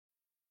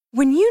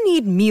When you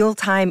need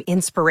mealtime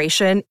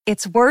inspiration,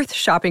 it's worth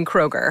shopping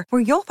Kroger,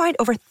 where you'll find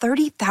over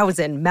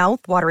 30,000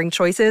 mouth-watering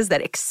choices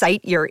that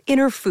excite your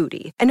inner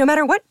foodie. And no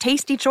matter what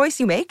tasty choice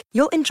you make,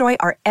 you'll enjoy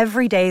our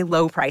everyday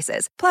low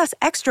prices, plus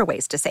extra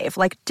ways to save,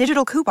 like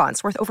digital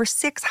coupons worth over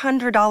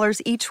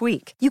 $600 each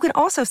week. You can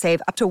also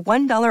save up to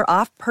 $1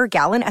 off per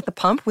gallon at the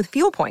pump with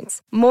fuel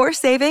points. More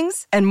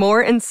savings and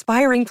more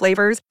inspiring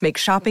flavors make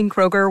shopping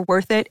Kroger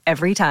worth it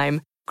every time.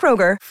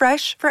 Kroger,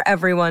 fresh for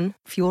everyone.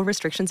 Fuel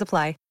restrictions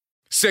apply.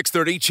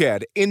 630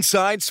 CHED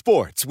Inside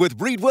Sports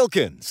with Reed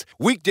Wilkins.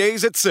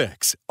 Weekdays at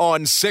 6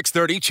 on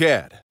 630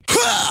 CHED.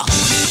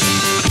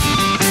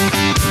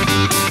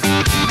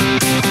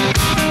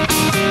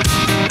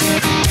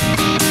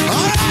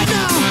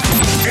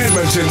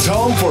 Edmonton's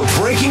home for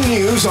breaking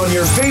news on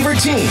your favorite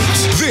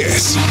teams.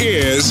 This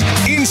is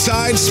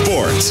Inside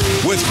Sports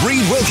with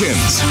Reed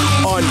Wilkins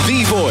on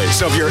the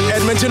voice of your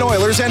Edmonton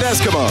Oilers and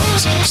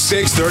Eskimos.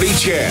 630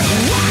 CHED.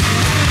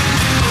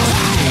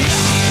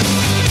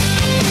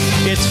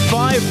 It's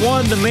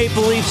 5-1, the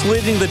Maple Leafs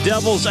leading the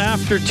Devils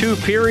after two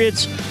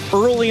periods.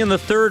 Early in the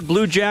third,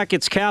 Blue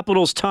Jackets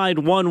Capitals tied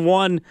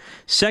 1-1.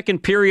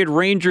 Second period,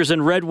 Rangers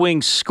and Red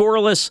Wings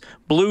scoreless.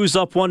 Blues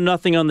up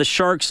 1-0 on the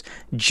Sharks.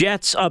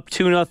 Jets up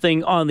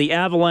 2-0 on the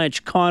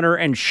Avalanche. Connor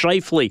and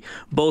Scheifele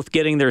both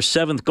getting their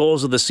seventh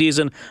goals of the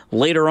season.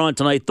 Later on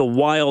tonight, the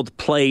Wild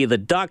play the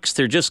Ducks.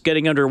 They're just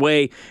getting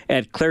underway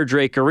at Clare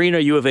Drake Arena.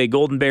 U of A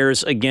Golden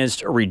Bears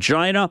against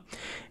Regina.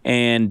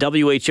 And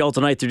WHL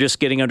tonight, they're just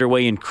getting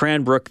underway in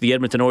Cranbrook. The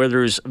Edmonton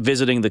Oilers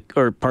visiting the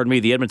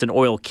Edmonton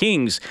Oil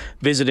Kings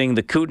visiting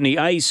the Kootenay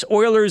Ice.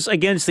 Oilers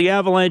against the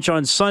Avalanche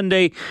on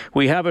Sunday.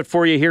 We have it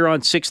for you here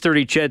on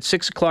 630 CHED,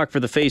 6 o'clock for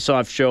the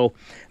face-off show.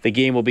 The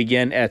game will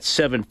begin at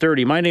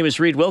 7:30. My name is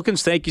Reed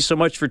Wilkins. Thank you so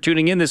much for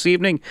tuning in this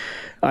evening.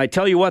 I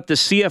tell you what, the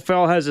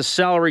CFL has a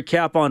salary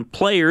cap on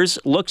players.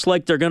 Looks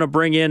like they're going to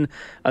bring in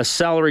a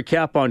salary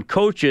cap on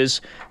coaches.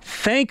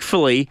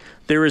 Thankfully,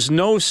 there is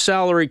no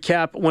salary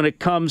cap when it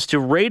comes to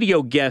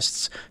radio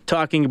guests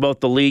talking about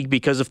the league,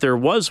 because if there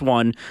was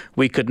one,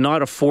 we could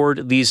not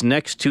afford these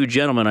next two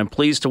gentlemen. I'm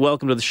pleased to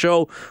welcome to the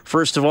show,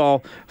 first of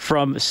all,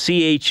 from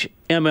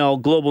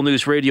CHML Global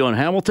News Radio in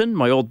Hamilton,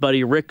 my old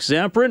buddy Rick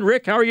Zamperin.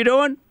 Rick, how are you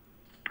doing?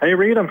 Hey,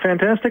 Reed, I'm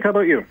fantastic. How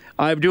about you?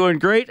 I'm doing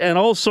great. And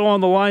also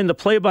on the line, the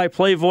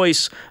play-by-play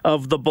voice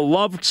of the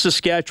beloved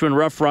Saskatchewan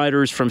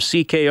Roughriders from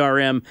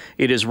CKRM,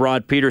 it is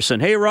Rod Peterson.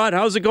 Hey, Rod,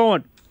 how's it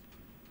going?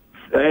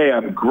 Hey,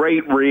 I'm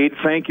great, Reed.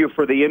 Thank you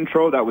for the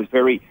intro. That was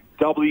very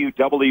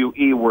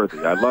WWE worthy.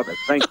 I love it.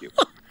 Thank you.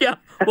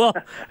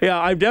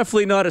 I'm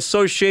definitely not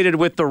associated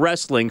with the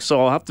wrestling,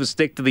 so I'll have to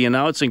stick to the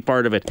announcing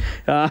part of it.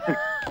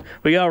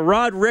 We got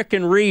Rod, Rick,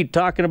 and Reed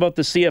talking about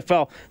the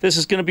CFL. This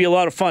is going to be a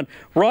lot of fun.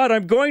 Rod,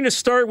 I'm going to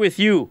start with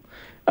you.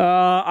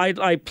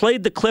 I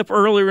played the clip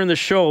earlier in the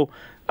show.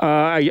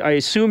 I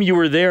assume you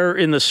were there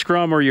in the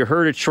scrum or you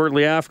heard it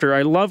shortly after.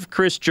 I love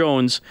Chris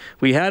Jones.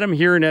 We had him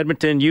here in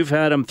Edmonton. You've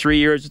had him 3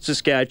 years at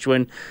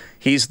Saskatchewan.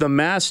 He's the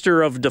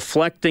master of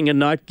deflecting and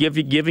not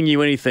giving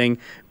you anything.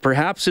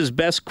 Perhaps his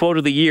best quote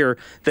of the year,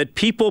 that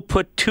people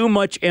put too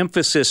much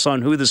emphasis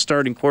on who the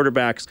starting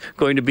quarterback's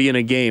going to be in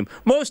a game.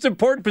 Most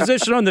important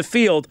position on the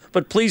field,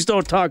 but please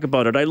don't talk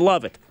about it. I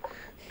love it.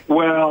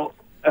 Well,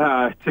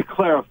 to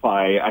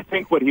clarify, I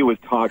think what he was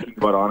talking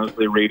about,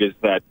 honestly, Reed, is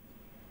that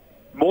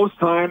most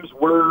times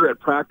we're at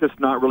practice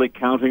not really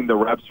counting the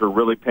reps or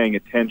really paying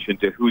attention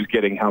to who's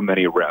getting how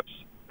many reps.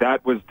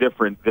 That was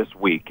different this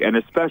week, and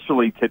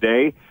especially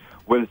today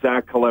with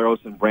Zach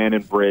Collaros and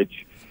Brandon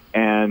Bridge.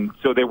 And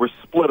so they were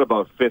split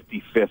about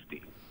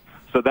 50-50.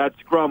 So that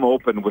scrum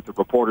opened with the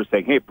reporter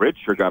saying, hey, Bridge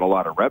sure got a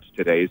lot of reps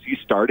today. Is he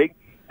starting?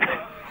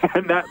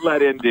 And that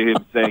led into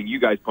him saying, you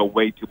guys put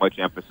way too much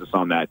emphasis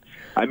on that.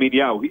 I mean,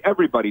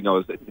 everybody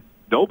knows that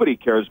nobody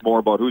cares more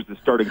about who's the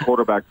starting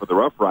quarterback for the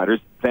Rough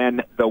Riders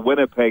than the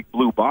Winnipeg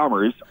Blue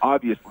Bombers,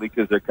 obviously,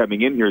 because they're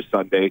coming in here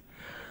Sunday.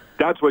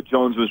 That's what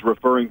Jones was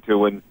referring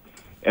to.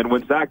 And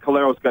when Zach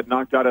Collaros got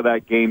knocked out of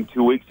that game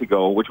 2 weeks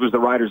ago, which was the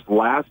Riders'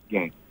 last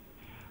game,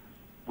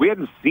 we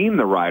hadn't seen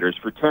the Riders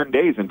for 10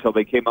 days until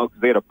they came out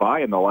because they had a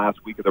bye in the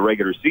last week of the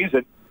regular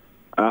season.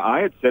 I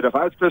had said if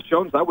I was Chris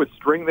Jones, I would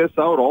string this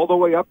out all the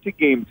way up to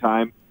game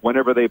time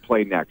whenever they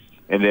play next.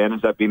 And it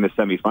ends up being the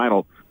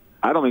semifinal.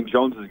 I don't think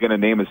Jones is going to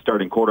name his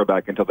starting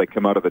quarterback until they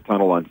come out of the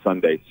tunnel on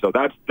Sunday. So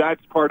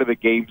that's part of the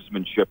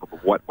gamesmanship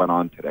of what went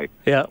on today.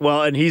 Yeah,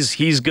 well, and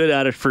he's good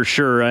at it for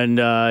sure, and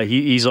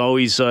he's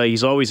always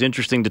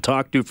interesting to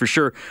talk to for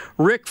sure.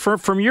 Rick,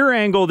 from your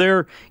angle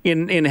there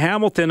in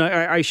Hamilton,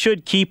 I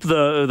should keep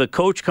the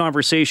coach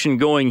conversation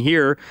going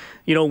here.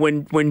 You know,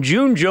 when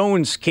June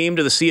Jones came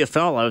to the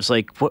CFL, I was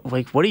like,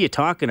 what are you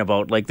talking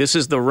about? Like, this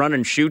is the run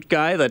and shoot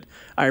guy that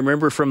I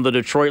remember from the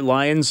Detroit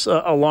Lions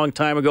a long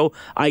time ago.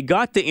 I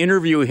got to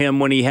interview him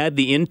when he had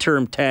the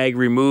interim tag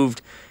removed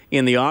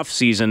in the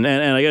offseason,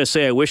 and I got to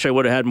say, I wish I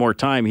would have had more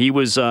time. He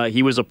was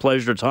a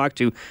pleasure to talk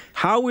to.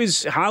 How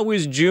is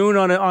June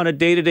on a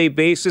day-to-day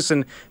basis,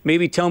 and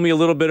maybe tell me a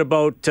little bit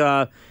about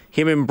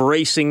him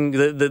embracing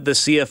the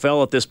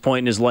CFL at this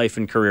point in his life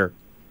and career.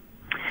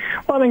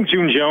 Well, I think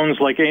June Jones,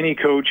 like any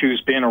coach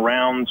who's been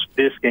around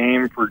this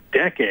game for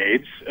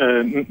decades,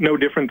 no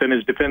different than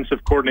his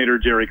defensive coordinator,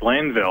 Jerry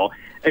Glanville.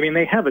 I mean,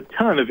 they have a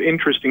ton of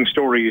interesting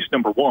stories,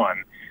 number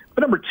one.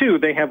 But number two,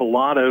 they have a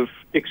lot of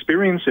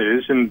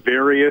experiences in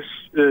various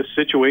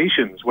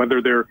situations,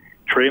 whether they're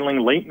trailing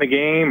late in the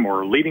game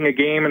or leading a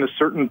game at a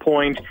certain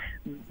point.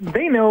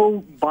 They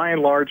know, by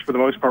and large, for the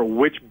most part,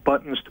 which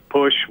buttons to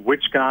push,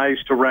 which guys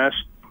to rest,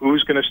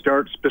 who's going to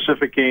start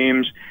specific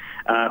games,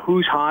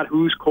 who's hot,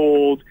 who's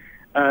cold.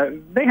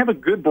 They have a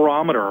good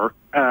barometer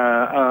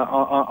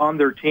on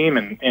their team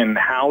and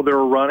how they're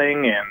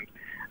running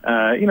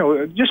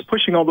and, just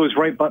pushing all those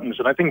right buttons.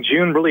 And I think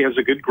June really has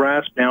a good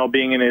grasp now,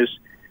 being in his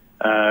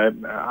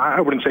I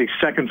wouldn't say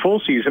second full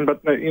season,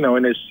 but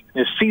in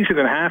his season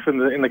and a half in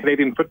the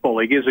Canadian Football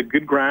League, he has a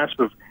good grasp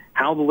of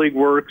how the league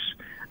works.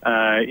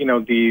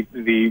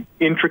 The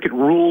intricate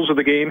rules of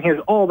the game. He has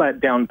all that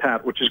down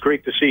pat, which is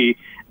great to see.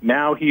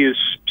 Now he is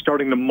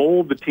starting to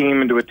mold the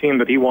team into a team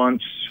that he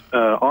wants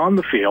on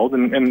the field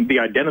and the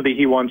identity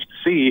he wants to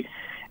see.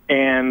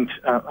 And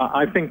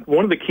I think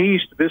one of the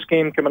keys to this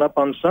game coming up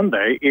on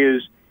Sunday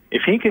is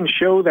if he can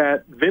show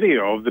that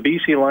video of the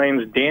BC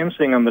Lions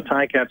dancing on the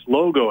Ticats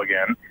logo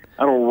again,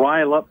 that'll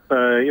rile up,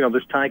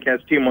 this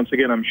Ticats team once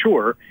again, I'm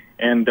sure,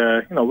 and,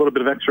 a little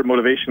bit of extra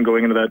motivation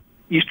going into that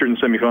Eastern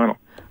semifinal.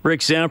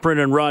 Rick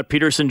Zamperin and Rod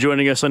Peterson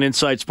joining us on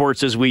Inside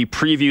Sports as we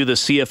preview the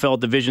CFL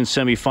Division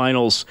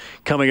semifinals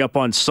coming up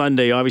on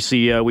Sunday.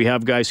 Obviously, we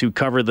have guys who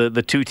cover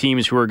the two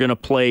teams who are going to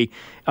play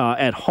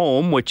at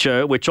home, which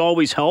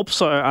always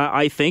helps,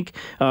 I think.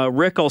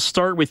 Rick, I'll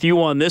start with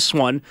you on this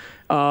one.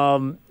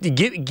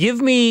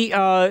 Give me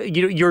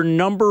your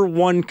number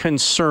one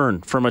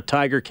concern from a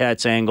Tiger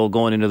Cats angle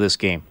going into this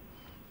game.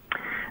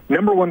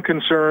 Number one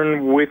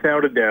concern,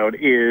 without a doubt,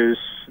 is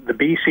the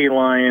BC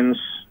Lions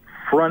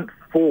front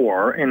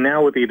four, and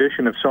now with the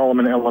addition of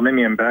Solomon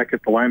Elimimian back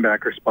at the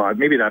linebacker spot,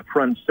 maybe that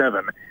front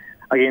seven,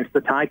 against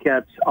the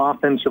Ticats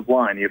offensive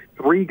line. You have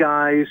three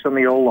guys on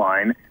the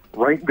O-line,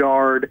 right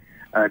guard,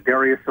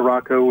 Darius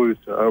Sirocco, who's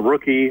a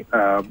rookie,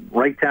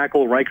 right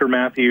tackle, Riker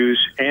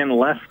Matthews, and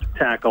left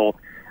tackle,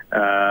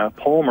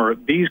 Palmer.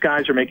 These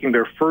guys are making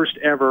their first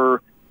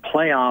ever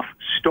playoff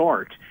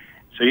start.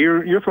 So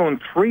you're throwing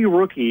three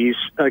rookies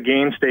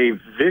against a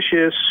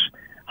vicious,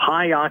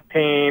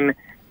 high-octane,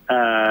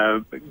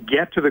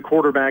 get to the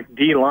quarterback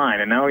D-line,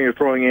 and now you're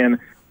throwing in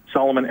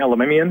Solomon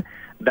Elimimian.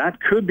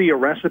 That could be a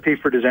recipe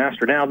for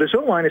disaster. Now, this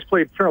O-line has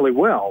played fairly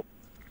well,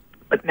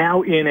 but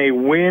now in a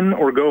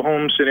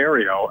win-or-go-home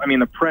scenario, I mean,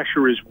 the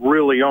pressure is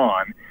really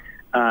on.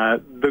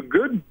 The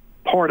good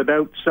part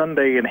about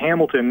Sunday in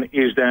Hamilton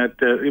is that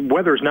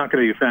weather is not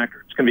going to be a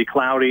factor. It's going to be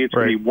cloudy. It's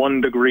going to be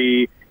 1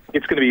 degree.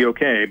 It's going to be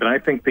okay. But I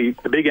think the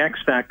big X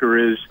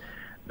factor is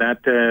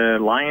that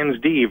Lions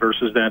D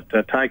versus that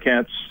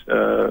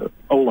Ticats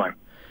O-line.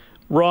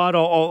 Rod,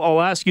 I'll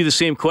ask you the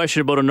same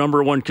question about a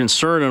number one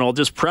concern, and I'll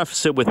just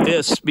preface it with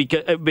this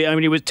because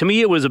to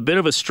me it was a bit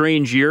of a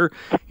strange year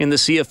in the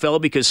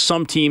CFL because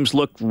some teams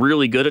looked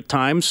really good at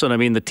times, and I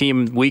mean the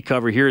team we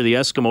cover here, the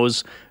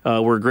Eskimos,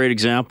 were a great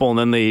example,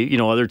 and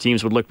then other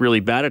teams would look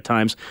really bad at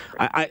times.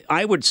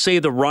 I would say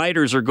the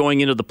Riders are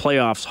going into the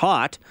playoffs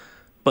hot.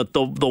 But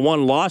the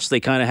one loss they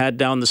kind of had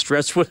down the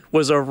stretch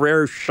was a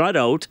rare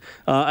shutout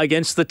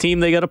against the team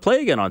they got to play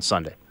again on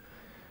Sunday.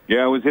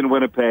 Yeah, I was in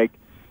Winnipeg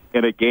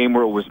in a game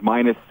where it was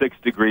minus 6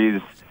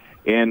 degrees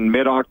in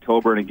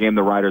mid-October in a game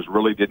the Riders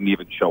really didn't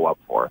even show up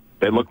for.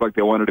 They looked like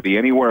they wanted to be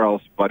anywhere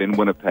else but in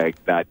Winnipeg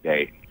that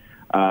day.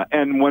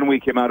 And when we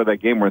came out of that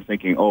game, we're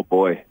thinking, oh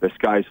boy, the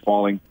sky's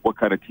falling. What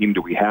kind of team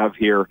do we have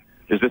here?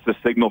 Is this a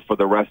signal for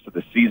the rest of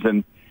the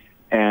season?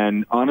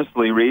 And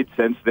honestly, Reed,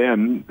 since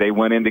then, they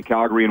went into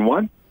Calgary and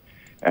won.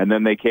 And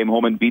then they came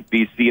home and beat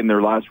BC in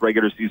their last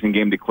regular season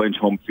game to clinch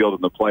home field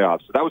in the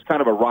playoffs. So that was kind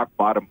of a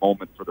rock-bottom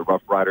moment for the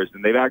Rough Riders,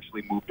 and they've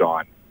actually moved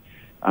on.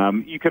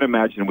 You can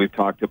imagine we've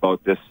talked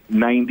about this.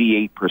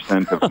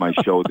 98% of my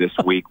show this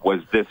week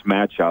was this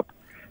matchup.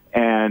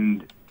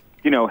 And,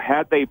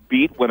 had they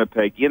beat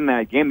Winnipeg in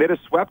that game, they'd have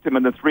swept him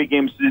in the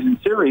 3-game season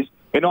series.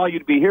 And all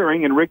you'd be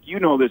hearing, and Rick,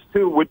 you know this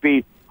too, would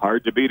be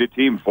hard to beat a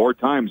team 4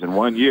 times in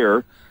 1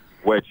 year.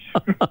 Which,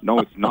 no,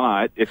 it's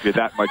not if you're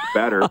that much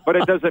better. But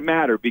it doesn't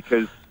matter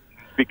because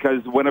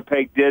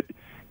Winnipeg did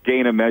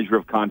gain a measure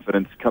of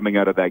confidence coming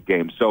out of that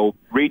game. So,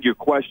 Reed, your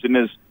question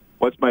is,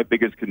 what's my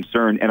biggest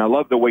concern? And I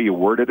love the way you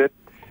worded it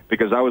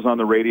because I was on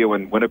the radio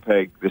in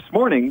Winnipeg this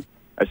morning.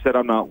 I said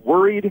I'm not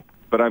worried,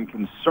 but I'm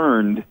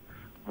concerned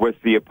with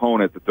the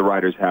opponent that the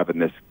Riders have in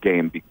this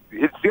game.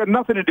 It's got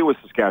nothing to do with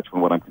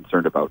Saskatchewan, what I'm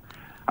concerned about.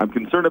 I'm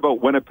concerned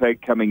about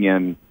Winnipeg coming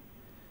in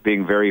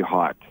being very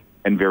hot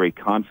and very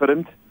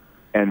confident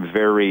and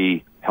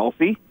very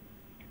healthy,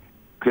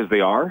 because they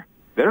are.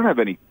 They don't have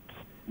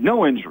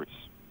no injuries.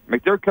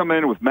 Like they're coming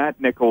in with Matt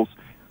Nichols,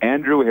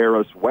 Andrew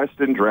Harris,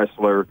 Weston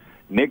Dressler,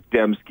 Nick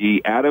Dembski,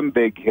 Adam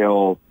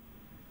Bighill.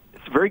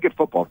 It's a very good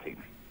football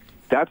team.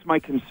 That's my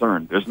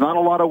concern. There's not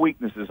a lot of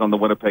weaknesses on the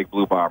Winnipeg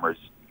Blue Bombers,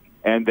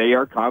 and they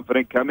are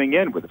confident coming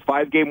in with a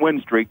 5-game win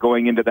streak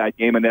going into that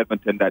game in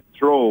Edmonton, that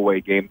throwaway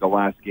game, the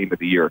last game of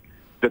the year.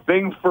 The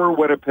thing for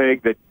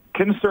Winnipeg that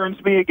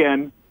concerns me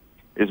again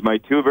is my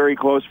two very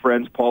close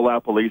friends, Paul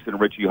LaPolice and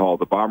Richie Hall,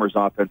 the Bombers'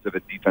 offensive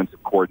and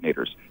defensive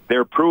coordinators.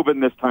 They're proven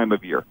this time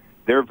of year.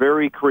 They're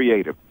very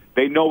creative.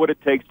 They know what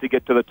it takes to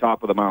get to the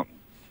top of the mountain.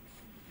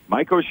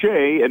 Mike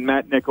O'Shea and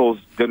Matt Nichols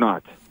do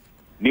not.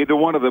 Neither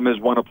one of them has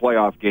won a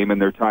playoff game in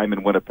their time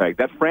in Winnipeg.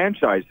 That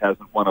franchise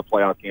hasn't won a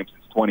playoff game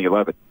since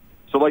 2011.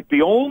 So,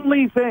 the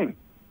only thing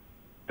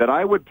that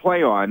I would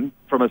play on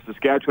from a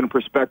Saskatchewan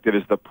perspective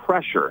is the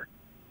pressure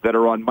that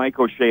are on Mike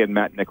O'Shea and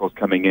Matt Nichols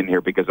coming in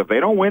here, because if they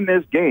don't win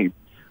this game,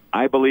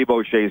 I believe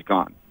O'Shea's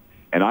gone.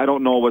 And I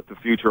don't know what the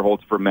future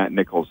holds for Matt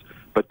Nichols,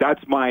 but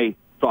that's my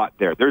thought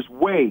there. There's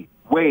way,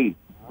 way,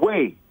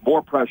 way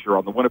more pressure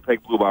on the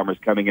Winnipeg Blue Bombers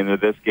coming into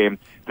this game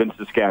than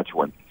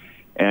Saskatchewan.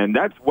 And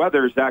that's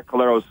whether Zach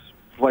Collaros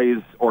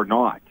plays or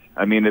not.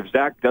 I mean, if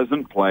Zach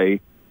doesn't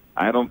play,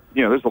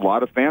 there's a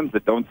lot of fans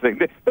that don't think,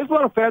 there's a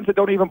lot of fans that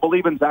don't even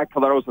believe in Zach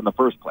Collaros in the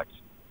first place.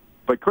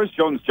 But Chris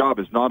Jones' job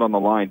is not on the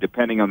line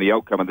depending on the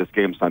outcome of this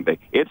game Sunday.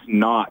 It's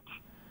not.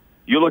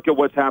 You look at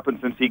what's happened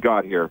since he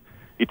got here.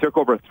 He took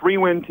over a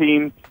 3-win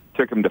team,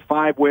 took him to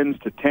 5 wins,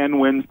 to 10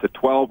 wins, to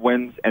 12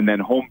 wins, and then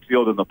home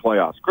field in the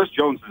playoffs. Chris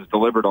Jones has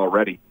delivered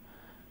already.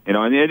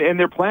 And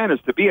their plan is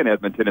to be in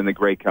Edmonton in the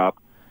Grey Cup,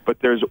 but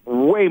there's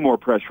way more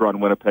pressure on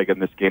Winnipeg in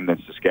this game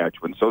than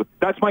Saskatchewan. So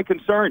that's my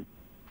concern.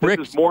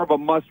 This is more of a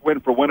must-win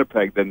for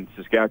Winnipeg than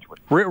Saskatchewan.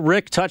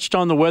 Rick touched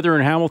on the weather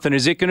in Hamilton.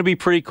 Is it going to be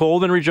pretty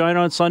cold in Regina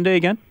on Sunday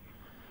again?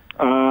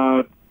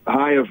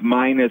 High of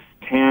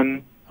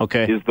 -10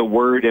 is the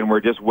word, and we're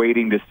just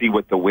waiting to see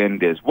what the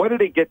wind is. What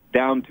did it get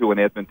down to in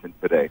Edmonton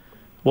today?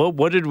 Well,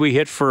 what did we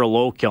hit for a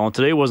low, Kellen?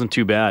 Today wasn't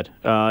too bad.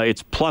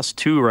 It's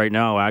 +2 right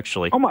now,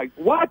 actually. Oh, my,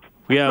 what?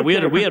 Yeah, we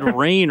had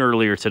rain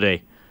earlier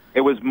today.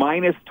 It was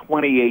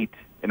 -28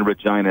 in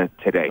Regina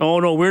today. Oh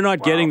no, we're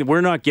not getting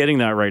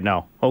that right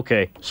now.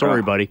 Okay,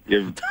 sorry, buddy.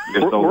 We're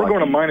going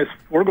to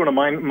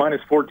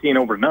 -14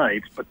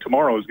 overnight, but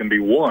tomorrow is going to be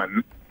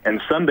 1,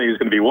 and Sunday is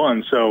going to be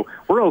 1. So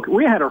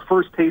we had our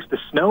first taste of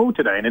snow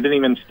today, and it didn't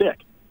even stick.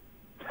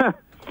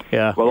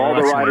 Yeah. Well, all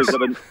the riders have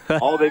been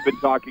all they've been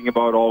talking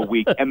about all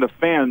week, and the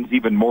fans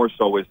even more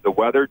so, is the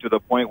weather, to the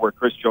point where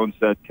Chris Jones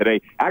said today.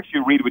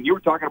 Actually, Reed, when you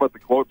were talking about the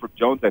quote from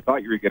Jones, I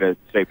thought you were going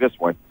to say this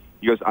one.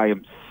 He goes, "I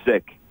am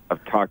sick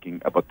of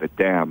talking about the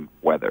damn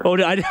weather." Oh,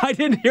 I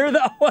didn't hear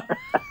that one.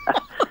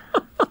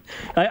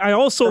 I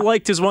also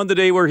liked his one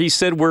today where he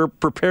said, "We're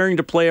preparing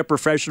to play a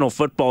professional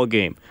football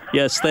game."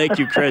 Yes, thank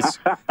you, Chris.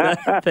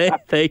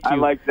 Thank you. I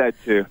like that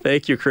too.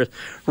 Thank you, Chris.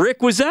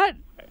 Rick, was that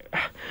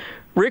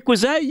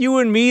you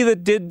and me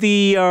that did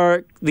the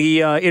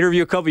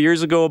interview a couple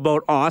years ago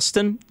about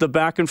Austin, the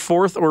back and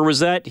forth, or was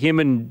that him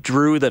and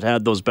Drew that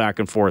had those back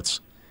and forths?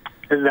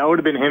 That would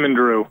have been him and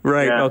Drew.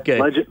 Right, yeah, okay.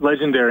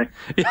 Legendary.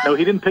 No,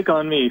 he didn't pick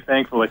on me,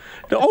 thankfully.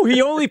 Oh,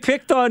 he only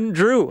picked on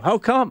Drew. How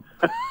come?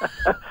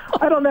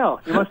 I don't know.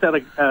 He must have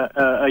a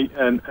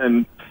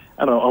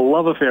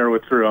love affair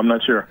with Drew. I'm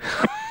not sure.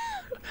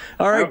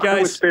 All right, guys.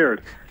 I was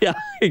spared. Yeah,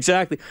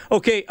 exactly.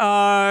 Okay,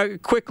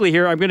 quickly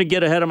here, I'm going to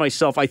get ahead of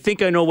myself. I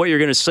think I know what you're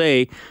going to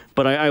say,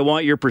 but I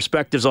want your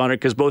perspectives on it,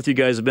 because both you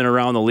guys have been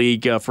around the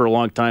league for a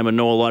long time and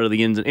know a lot of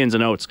the ins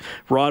and outs.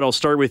 Rod, I'll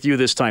start with you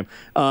this time.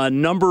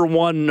 Number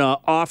one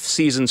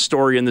off-season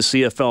story in the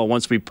CFL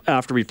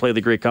after we play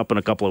the Grey Cup in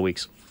a couple of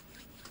weeks.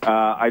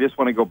 I just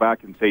want to go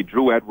back and say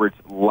Drew Edwards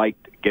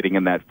liked getting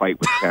in that fight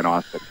with Ken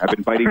Austin. I've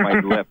been biting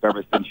my lip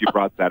ever since you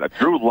brought that up.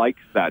 Drew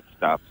likes that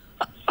stuff.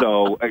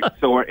 So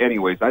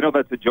anyways, I know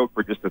that's a joke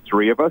for just the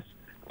three of us,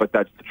 but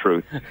that's the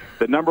truth.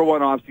 The number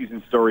one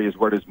off-season story is,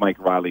 where does Mike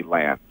Riley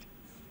land?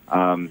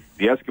 The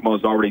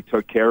Eskimos already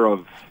took care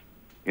of,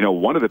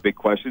 one of the big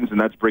questions, and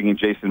that's bringing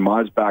Jason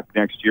Maas back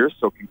next year.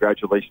 So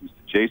congratulations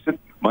to Jason.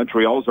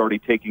 Montreal's already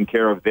taking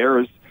care of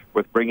theirs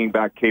with bringing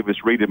back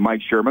Kavis Reed and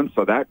Mike Sherman.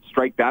 So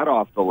strike that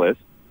off the list.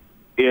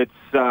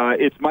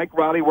 It's Mike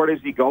Riley. Where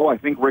does he go? I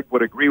think Rick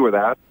would agree with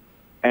that.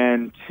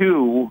 And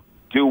 2,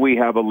 do we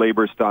have a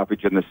labor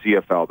stoppage in the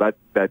CFL?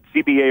 That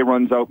CBA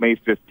runs out May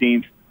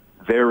 15th.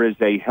 There is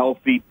a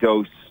healthy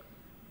dose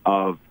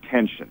of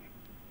tension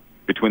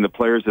between the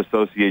Players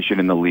Association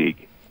and the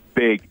league.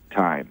 Big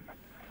time.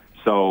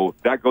 So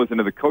that goes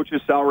into the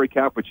coach's salary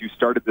cap, which you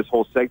started this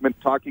whole segment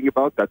talking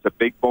about. That's a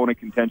big bone of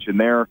contention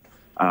there.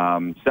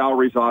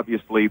 Salaries,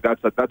 obviously,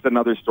 that's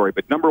another story.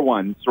 But number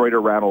one, sorry to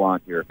rattle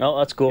on here. Oh,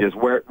 that's cool. Is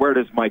where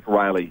does Mike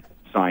Riley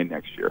sign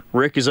next year?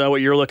 Rick, is that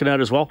what you're looking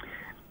at as well?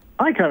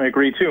 I kind of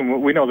agree, too.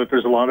 We know that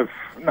there's a lot of,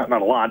 not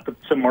a lot, but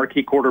some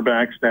marquee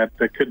quarterbacks that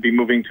could be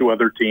moving to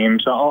other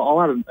teams.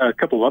 I'll add a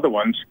couple of other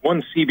ones.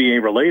 One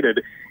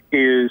CBA-related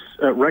is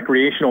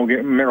recreational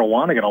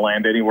marijuana going to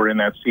land anywhere in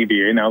that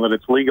CBA now that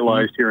it's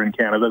legalized here in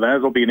Canada?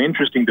 That will be an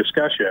interesting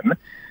discussion.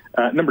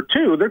 Number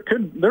 2,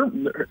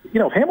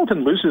 if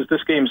Hamilton loses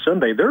this game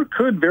Sunday, there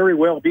could very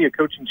well be a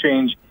coaching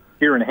change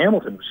here in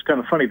Hamilton, which is kind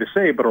of funny to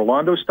say, but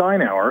Orlando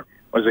Steinauer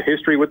has a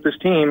history with this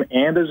team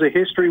and has a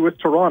history with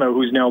Toronto,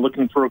 who's now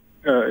looking for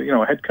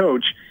a head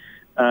coach.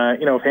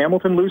 If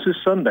Hamilton loses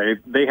Sunday,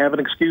 they have an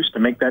excuse to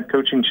make that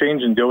coaching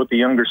change and deal with the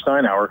younger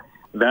Steinauer.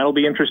 That'll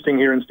be interesting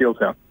here in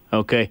Steeltown.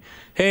 Okay.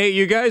 Hey,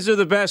 you guys are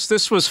the best.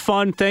 This was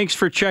fun. Thanks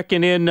for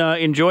checking in.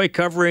 Enjoy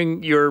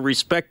covering your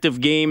respective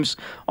games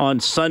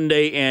on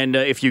Sunday. And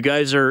if you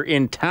guys are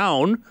in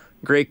town,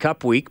 Grey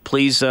Cup week,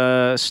 please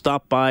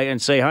stop by and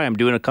say hi. I'm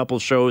doing a couple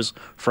shows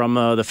from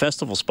the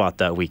festival spot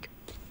that week.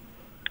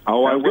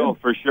 Oh, I will,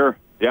 for sure.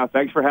 Yeah,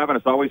 thanks for having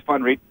us. Always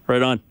fun, Reed.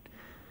 Right on.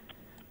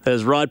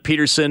 There's Rod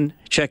Peterson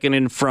checking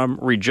in from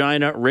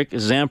Regina. Rick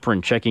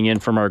Zamperin checking in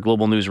from our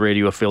Global News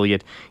Radio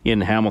affiliate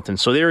in Hamilton.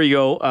 So there you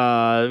go.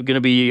 Going to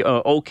be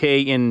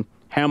okay in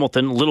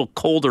Hamilton. A little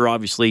colder,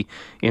 obviously,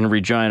 in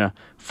Regina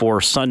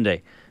for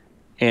Sunday.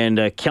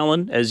 And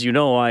Kellen, as you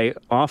know, I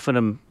often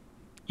am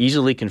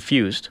easily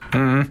confused.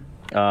 Mm-hmm.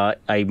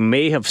 I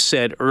may have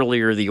said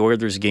earlier the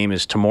Oilers game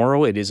is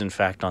tomorrow. It is, in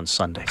fact, on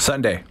Sunday.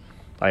 Sunday.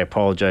 I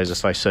apologize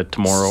if I said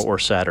tomorrow or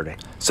Saturday.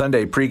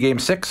 Sunday, pregame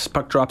 6,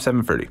 puck drop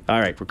 7:30. All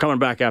right, we're coming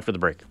back after the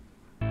break.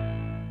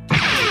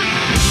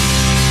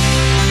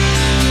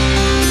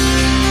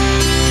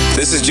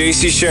 This is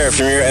JC Sheriff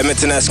from your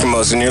Edmonton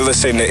Eskimos, and you're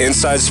listening to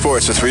Inside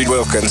Sports with Reed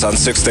Wilkins on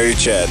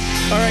 630 CHED.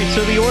 All right,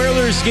 so the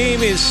Oilers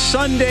game is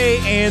Sunday,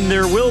 and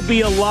there will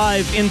be a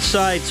live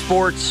Inside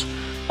Sports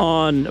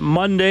on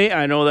Monday.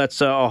 I know that's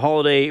a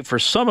holiday for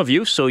some of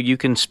you, so you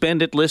can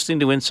spend it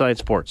listening to Inside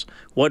Sports.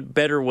 What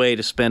better way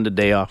to spend a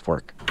day off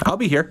work? I'll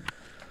be here.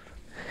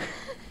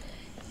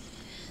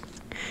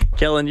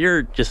 Kellen,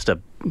 you're just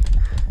a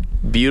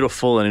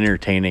beautiful and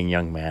entertaining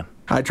young man.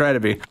 I try to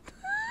be.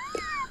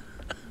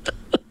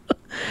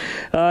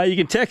 You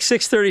can text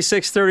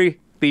 630-630.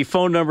 The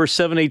phone number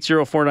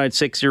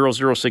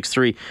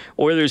 780-496-0063.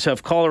 Oilers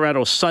have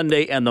Colorado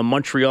Sunday, and the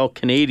Montreal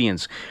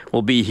Canadiens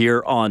will be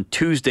here on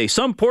Tuesday.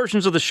 Some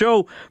portions of the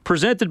show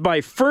presented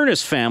by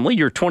Furnace Family,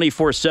 your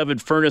 24/7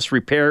 furnace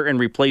repair and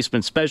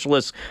replacement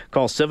specialist.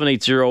 Call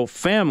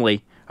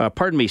 780-4FAMILY,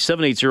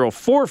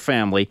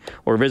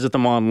 or visit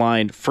them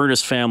online,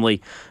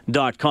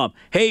 furnacefamily.com.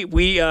 Hey,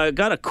 we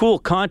got a cool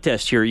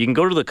contest here. You can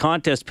go to the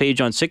contest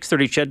page on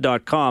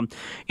 630ched.com.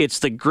 It's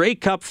the Grey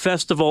Cup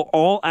Festival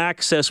All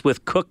Access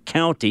with Cook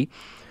County.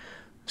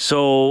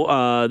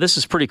 So this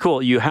is pretty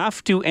cool. You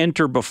have to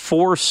enter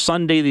before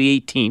Sunday the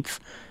 18th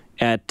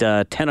at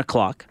 10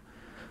 o'clock.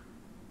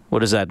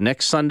 What is that,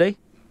 next Sunday?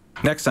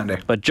 Next Sunday.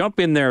 But jump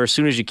in there as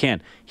soon as you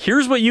can.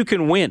 Here's what you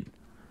can win.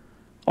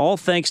 All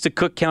thanks to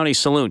Cook County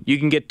Saloon. You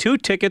can get 2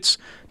 tickets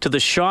to the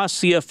Shaw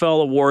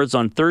CFL Awards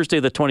on Thursday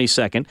the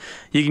 22nd.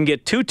 You can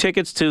get 2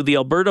 tickets to the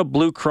Alberta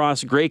Blue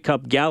Cross Grey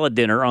Cup Gala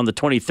Dinner on the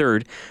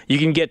 23rd. You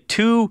can get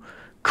 2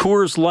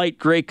 Coors Light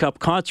Grey Cup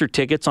concert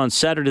tickets on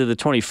Saturday the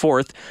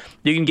 24th.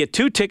 You can get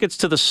 2 tickets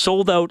to the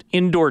sold-out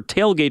indoor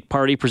tailgate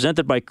party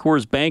presented by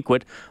Coors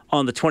Banquet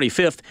on the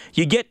 25th.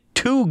 You get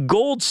 2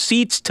 gold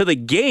seats to the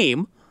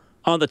game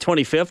on the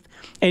 25th.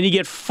 And you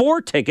get 4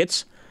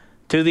 tickets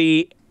to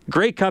the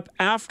Grey Cup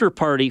after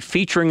party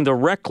featuring the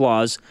Rec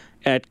Laws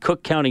at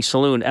Cook County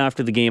Saloon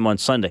after the game on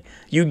Sunday.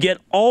 You get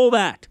all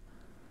that,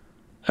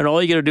 and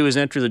all you got to do is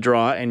enter the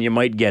draw, and you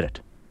might get it.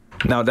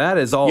 Now that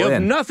is all in. You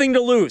have nothing to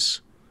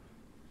lose.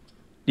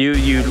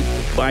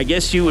 I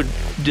guess you would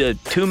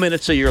 2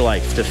 minutes of your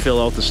life to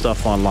fill out the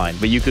stuff online,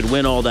 but you could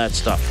win all that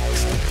stuff.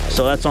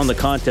 So that's on the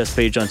contest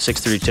page on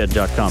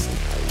 630ched.com.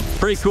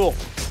 Pretty cool.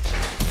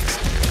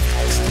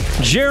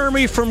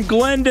 Jeremy from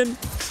Glendon.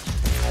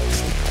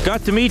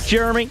 Got to meet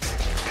Jeremy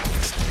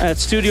at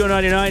Studio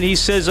 99. He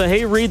says,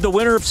 hey, Reed, the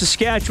winner of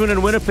Saskatchewan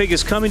and Winnipeg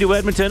is coming to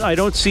Edmonton. I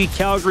don't see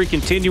Calgary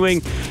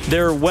continuing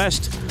their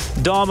West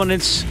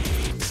dominance.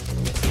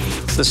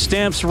 The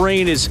Stamps'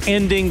 reign is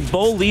ending.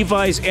 Bo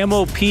Levi's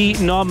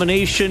MOP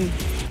nomination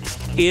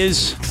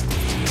is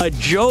a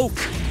joke.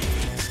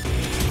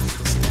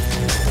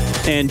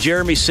 And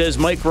Jeremy says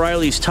Mike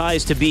Riley's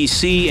ties to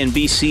BC and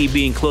BC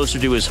being closer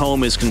to his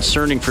home is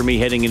concerning for me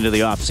heading into the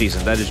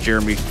offseason. That is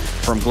Jeremy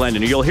from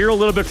Glendon. You'll hear a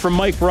little bit from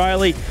Mike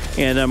Riley,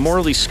 and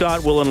Morley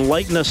Scott will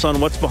enlighten us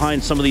on what's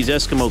behind some of these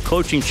Eskimo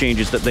coaching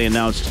changes that they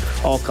announced,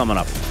 all coming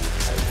up.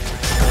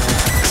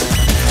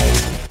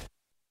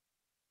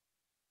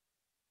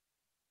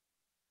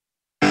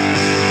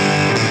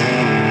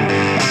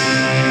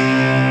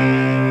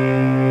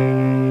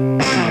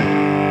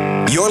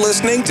 You're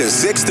listening to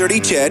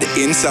 630 CHED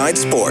Inside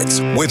Sports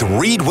with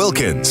Reed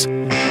Wilkins.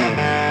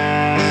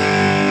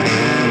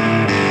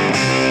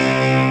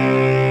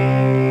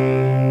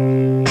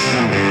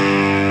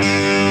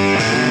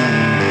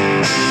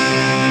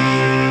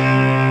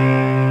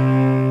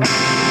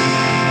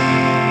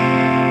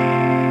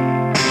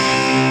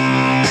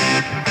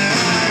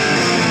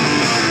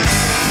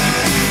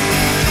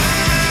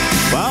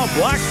 Wow,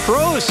 Black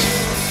Crows.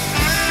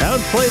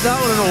 Haven't played that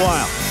one in a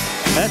while.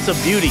 That's a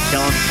beauty,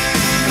 Kellen.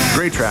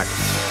 Great track.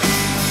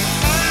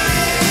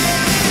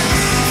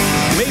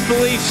 Maple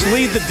Leafs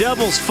lead the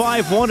Devils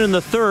 5-1 in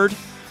the third.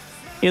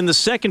 In the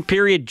second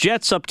period,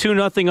 Jets up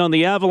 2-0 on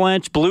the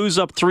Avalanche. Blues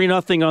up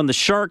 3-0 on the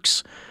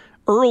Sharks.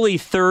 Early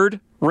third,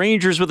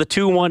 Rangers with a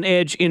 2-1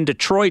 edge in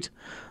Detroit.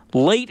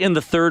 Late in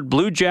the third,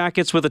 Blue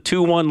Jackets with a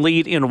 2-1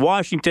 lead in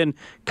Washington.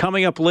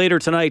 Coming up later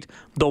tonight,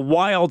 the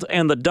Wild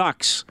and the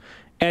Ducks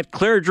at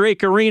Clare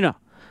Drake Arena.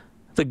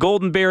 The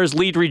Golden Bears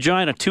lead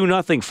Regina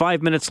 2-0,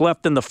 5 minutes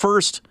left in the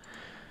first.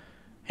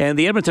 And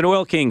the Edmonton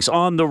Oil Kings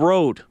on the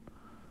road,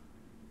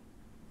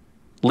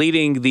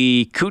 leading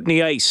the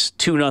Kootenay Ice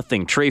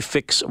 2-0. Trey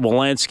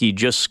Fix-Wolanski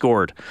just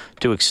scored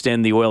to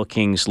extend the Oil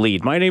Kings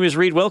lead. My name is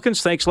Reed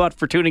Wilkins. Thanks a lot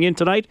for tuning in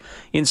tonight.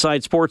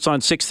 Inside Sports on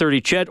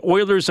 6:30 CHED.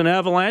 Oilers and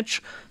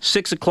Avalanche,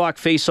 6 o'clock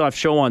face-off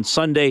show on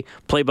Sunday.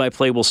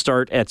 Play-by-play will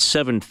start at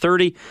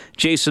 7:30.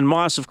 Jason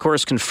Maas, of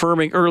course,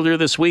 confirming earlier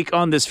this week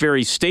on this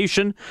very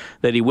station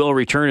that he will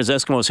return as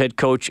Eskimos head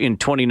coach in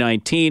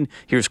 2019.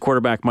 Here's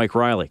quarterback Mike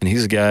Riley. And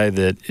he's a guy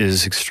that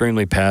is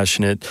extremely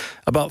passionate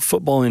about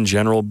football in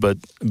general, but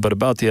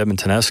about the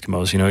Edmonton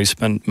Eskimos. You know, he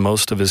spent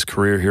most of his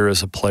career here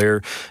as a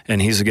player,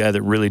 and he's a guy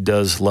that really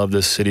does love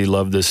this city,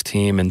 love this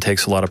team, and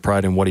takes a lot of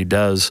pride in what he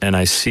does. And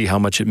I see how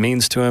much it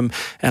means to him,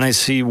 and I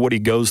see what he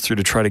goes through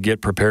to try to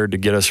get prepared to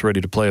get us ready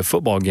to play a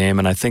football game.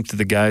 And I think that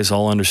the guys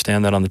all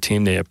understand that on the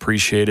team. They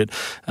appreciate it,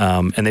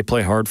 and they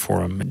play hard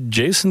for him.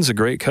 Jason's a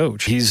great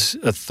coach. He's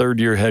a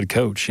third-year head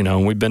coach, you know,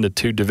 and we've been to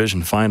 2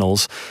 division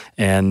finals,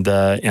 and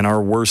in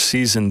our worst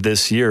season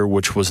this year,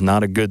 which was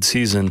not a good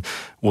season,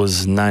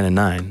 was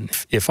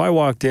 9-9. If I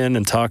walked in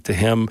and talked to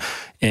him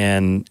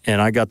and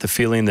I got the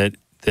feeling that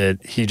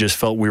he just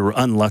felt we were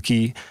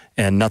unlucky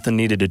and nothing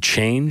needed to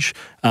change,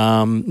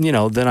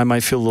 then I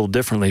might feel a little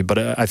differently.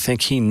 But I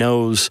think he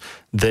knows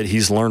that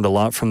he's learned a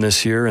lot from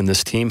this year, and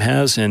this team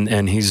has,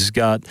 and he's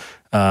got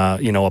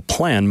a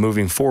plan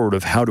moving forward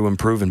of how to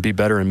improve and be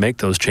better and make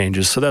those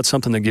changes. So that's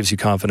something that gives you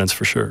confidence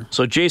for sure.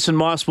 So Jason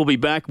Maas will be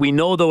back. We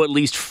know, though, at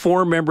least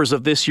 4 members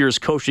of this year's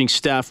coaching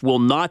staff will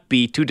not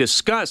be, to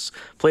discuss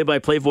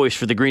play-by-play voice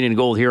for the Green and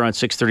Gold here on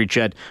 6:30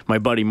 CHED, my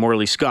buddy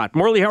Morley Scott.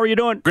 Morley, how are you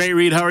doing? Great,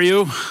 Reed. How are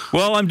you?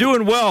 Well, I'm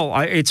doing well.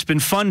 It's been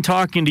fun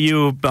talking to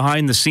you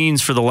behind the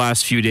scenes for the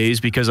last few days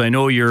because I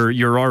know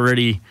you're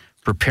already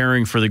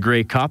preparing for the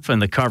Grey Cup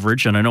and the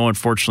coverage, and I know,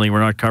 unfortunately,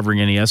 we're not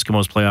covering any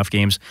Eskimos playoff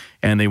games,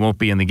 and they won't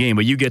be in the game,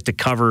 but you get to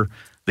cover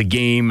the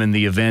game and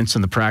the events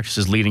and the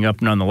practices leading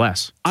up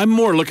nonetheless. I'm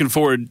more looking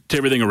forward to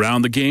everything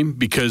around the game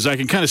because I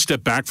can kind of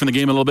step back from the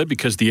game a little bit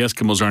because the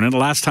Eskimos aren't in it. The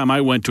last time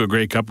I went to a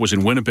Grey Cup was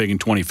in Winnipeg in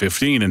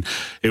 2015, and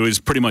it was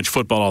pretty much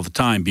football all the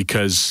time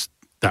because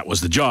that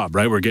was the job,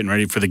 right? We're getting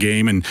ready for the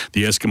game, and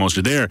the Eskimos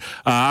are there.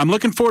 I'm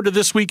looking forward to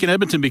this week in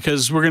Edmonton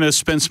because we're going to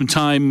spend some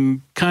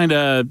time kind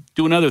of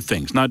doing other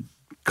things, not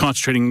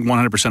concentrating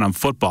 100% on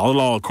football. It'll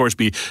all, of course,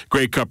 be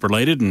Grey Cup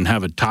related and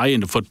have a tie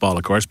into football,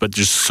 of course, but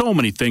there's so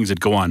many things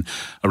that go on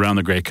around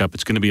the Grey Cup.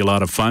 It's going to be a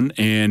lot of fun,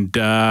 and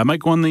I might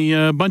go on the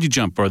bungee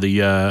jump or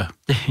the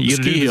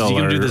ski hill. You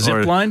going to do the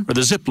zip line? Or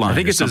the zip line. I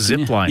think it's a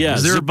zip line. Yeah,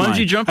 is there a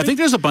bungee jump? I think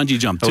there's a bungee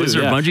jump, too. Is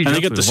there a bungee jump? And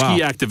they get the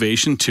ski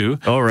activation, too,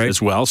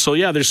 as well. So,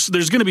 yeah, there's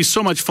going to be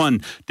so much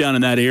fun down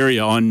in that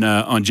area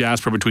on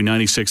Jasper between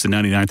 96th and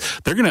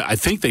 99th. I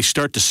think they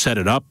start to set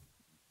it up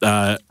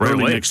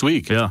early next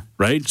week,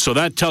 right? So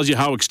that tells you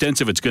how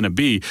extensive it's going to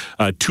be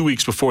 2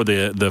 weeks before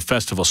the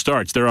festival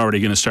starts. They're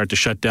already going to start to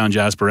shut down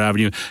Jasper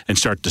Avenue and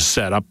start to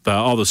set up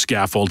all the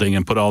scaffolding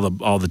and put all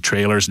the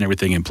trailers and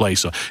everything in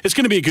place. So it's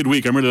going to be a good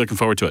week. I'm really looking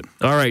forward to it.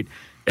 All right.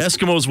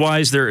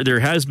 Eskimos-wise,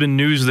 there has been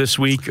news this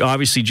week.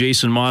 Obviously,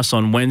 Jason Maas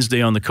on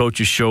Wednesday on the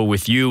Coaches Show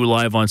with you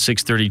live on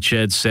 6:30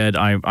 CHED said,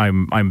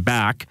 I'm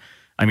back.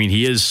 I mean,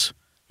 he is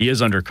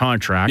under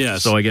contract,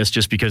 yes. So I guess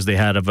just because they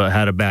had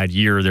a bad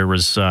year, there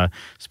was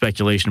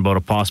speculation about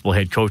a possible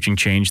head coaching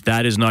change.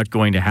 That is not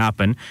going to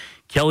happen.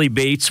 Kelly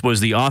Bates was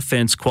the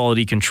offense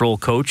quality control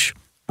coach.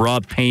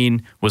 Rob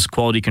Payne was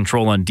quality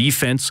control on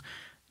defense.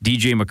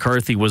 DJ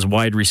McCarthy was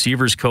wide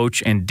receivers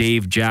coach, and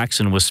Dave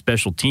Jackson was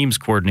special teams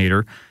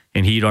coordinator.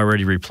 And he'd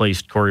already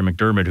replaced Corey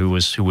McDermott, who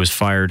was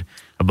fired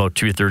about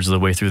 2/3 of the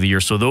way through the year.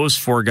 So those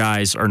 4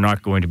 guys are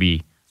not going to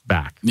be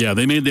back. Yeah,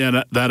 they made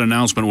that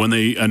announcement when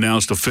they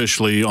announced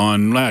officially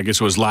on, I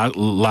guess it was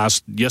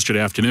yesterday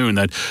afternoon,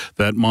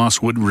 that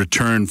Maas would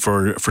return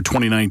for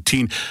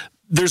 2019.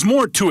 There's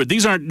more to it.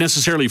 These aren't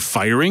necessarily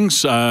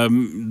firings.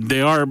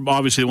 They are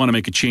obviously want to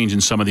make a change in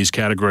some of these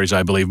categories,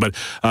 I believe. But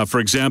for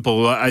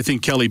example, I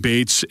think Kelly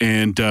Bates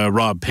and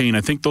Rob Payne,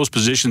 I think those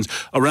positions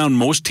around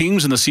most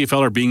teams in the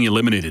CFL are being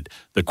eliminated.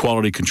 The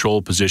quality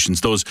control positions,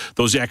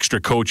 those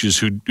extra coaches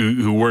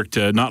who work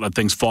to not let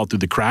things fall through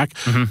the crack,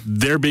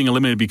 they're being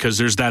eliminated because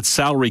there's that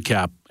salary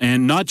cap.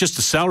 And not just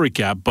a salary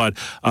cap, but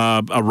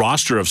a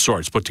roster of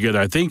sorts put together.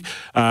 I think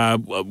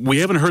we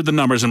haven't heard the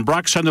numbers. And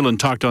Brock Sunderland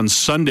talked on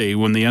Sunday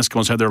when the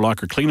Eskimos had their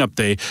locker cleanup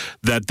day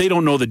that they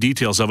don't know the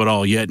details of it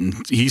all yet.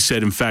 And he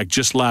said, in fact,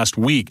 just last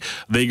week,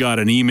 they got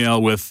an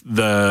email with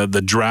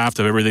the draft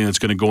of everything that's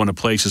going to go into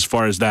place as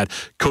far as that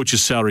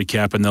coach's salary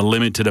cap and the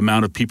limited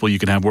amount of people you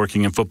can have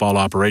working in football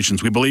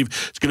operations. We believe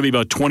it's going to be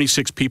about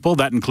 26 people.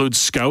 That includes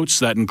scouts.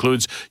 That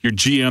includes your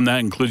GM. That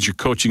includes your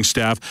coaching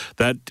staff.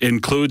 That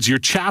includes your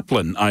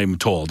chaplain. I'm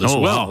told, as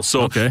well. Wow.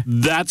 So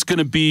that's going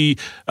to be,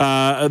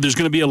 there's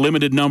going to be a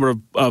limited number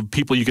of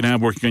people you can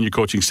have working on your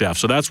coaching staff.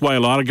 So that's why a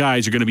lot of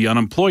guys are going to be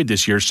unemployed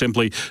this year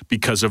simply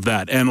because of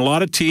that. And a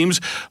lot of teams,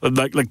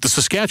 like the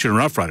Saskatchewan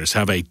Roughriders,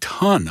 have a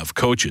ton of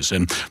coaches,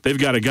 and they've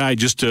got a guy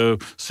just to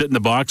sit in the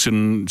box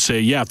and say,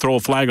 yeah, throw a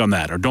flag on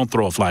that, or don't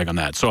throw a flag on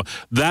that. So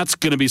that's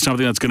going to be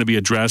something that's going to be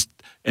addressed,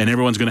 and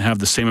everyone's going to have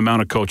the same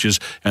amount of coaches,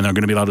 and they're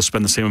going to be allowed to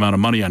spend the same amount of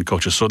money on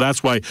coaches. So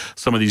that's why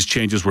some of these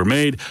changes were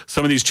made.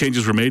 Some of these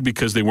changes were made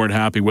because they weren't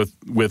happy with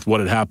what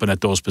had happened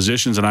at those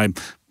positions. And I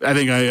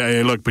think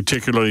I look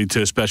particularly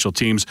to special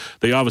teams.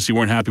 They obviously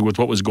weren't happy with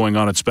what was going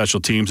on at special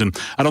teams. And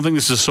I don't think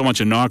this is so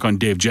much a knock on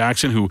Dave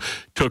Jackson, who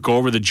took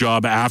over the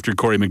job after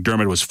Corey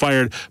McDermott was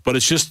fired, but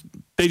it's just,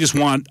 they just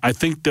want, I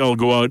think they'll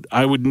go out,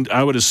 I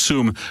would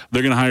assume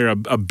they're going to hire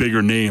a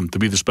bigger name to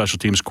be the special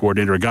teams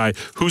coordinator, a guy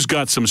who's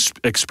got some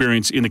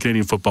experience in the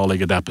Canadian Football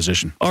League at that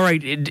position. All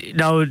right.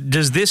 Now,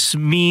 does this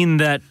mean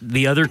that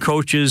the other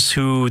coaches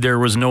who there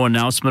was no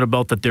announcement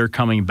about that they're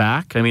coming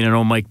back? I mean, I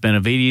know Mike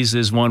Benavides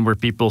is one where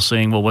people are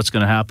saying, well, what's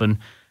going to happen?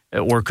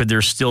 Or could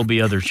there still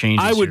be other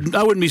changes? I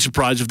wouldn't be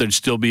surprised if there'd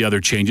still be other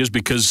changes,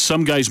 because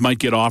some guys might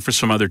get offers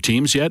from other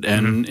teams yet,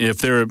 and if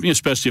they're,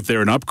 especially if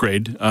they're an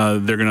upgrade,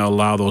 they're going to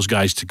allow those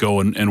guys to go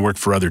and work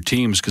for other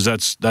teams, because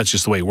that's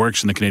just the way it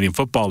works in the Canadian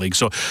Football League.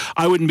 So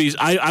I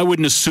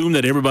wouldn't assume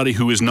that everybody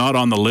who is not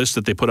on the list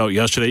that they put out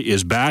yesterday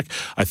is back.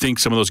 I think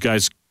some of those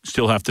guys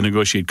still have to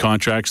negotiate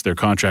contracts. Their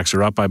contracts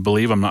are up, I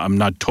believe. I'm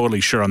not totally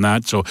sure on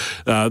that. So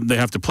they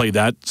have to play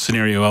that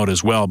scenario out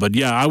as well. But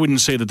yeah, I wouldn't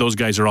say that those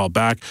guys are all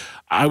back.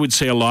 I would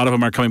say a lot of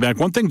them are coming back.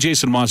 One thing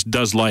Jason Maas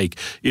does like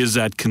is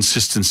that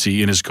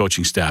consistency in his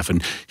coaching staff.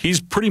 And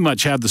he's pretty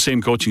much had the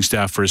same coaching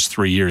staff for his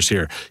 3 years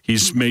here.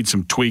 He's made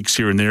some tweaks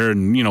here and there,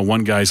 and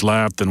one guy's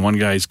left and one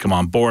guy's come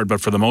on board. But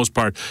for the most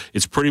part,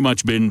 it's pretty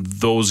much been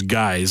those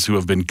guys who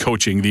have been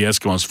coaching the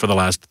Eskimos for the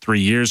last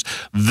 3 years.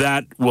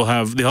 They'll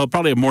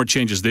probably have more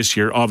changes this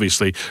year,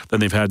 obviously,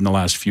 than they've had in the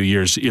last few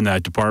years in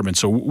that department.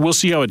 So we'll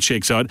see how it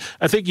shakes out.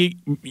 I think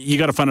you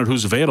got to find out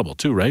who's available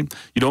too, right?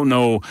 You don't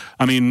know.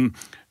 I mean,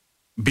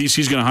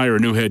 BC's going to hire a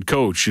new head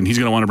coach, and he's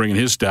going to want to bring in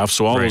his staff,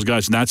 so all those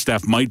guys in that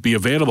staff might be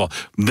available.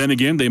 Then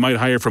again, they might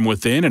hire from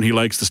within, and he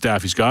likes the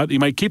staff he's got. He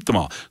might keep them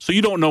all. So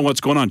you don't know what's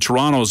going on.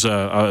 Toronto's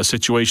a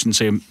situation,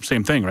 same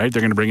thing, right?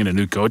 They're going to bring in a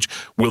new coach.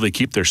 Will they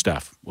keep their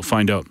staff? We'll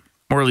find out.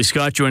 Morley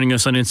Scott joining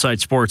us on Inside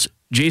Sports.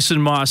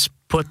 Jason Maas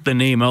put the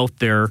name out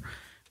there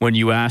when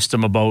you asked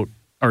him about,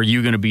 are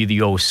you going to be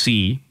the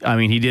OC? I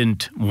mean, he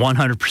didn't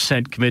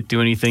 100% commit to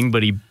anything,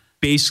 but he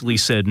basically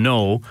said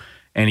no.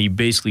 And he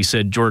basically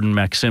said Jordan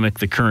Maksimic,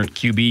 the current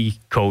QB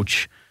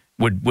coach,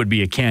 would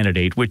be a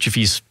candidate, which if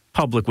he's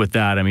public with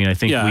that, I mean, I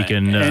think we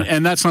can...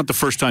 and that's not the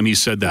first time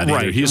he's said that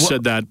either. He's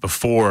said that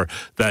before,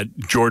 that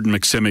Jordan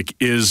Maksimic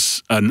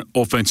is an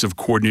offensive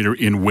coordinator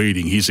in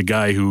waiting. He's a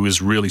guy who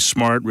is really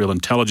smart, real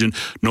intelligent,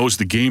 knows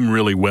the game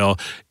really well,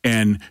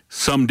 and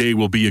someday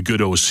will be a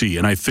good OC.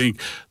 And I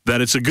think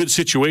that it's a good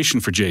situation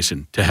for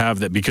Jason to have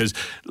that, because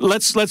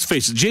let's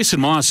face it, Jason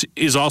Maas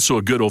is also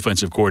a good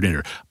offensive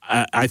coordinator.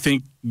 I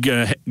think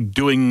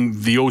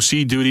doing the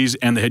OC duties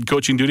and the head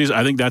coaching duties,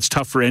 I think that's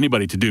tough for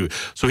anybody to do.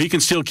 So he can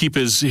still keep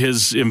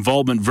his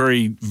involvement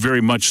very,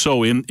 very much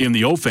so in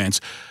the offense,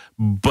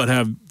 but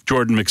have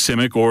Jordan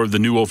Maksimic or the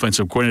new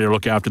offensive coordinator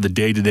look after the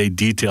day-to-day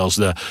details,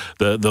 the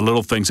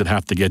little things that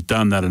have to get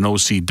done that an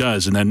OC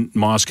does. And then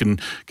Maas can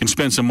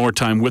spend some more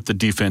time with the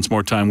defense,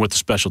 more time with the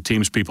special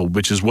teams people,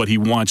 which is what he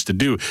wants to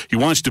do. He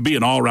wants to be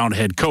an all-around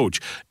head coach.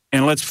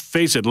 And let's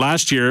face it,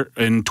 last year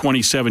in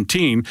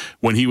 2017,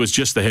 when he was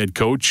just the head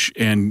coach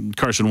and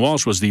Carson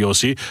Walsh was the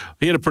OC,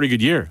 he had a pretty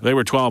good year. They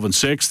were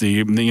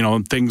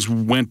 12-6. Things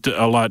went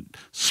a lot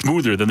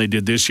smoother than they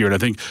did this year. And I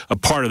think a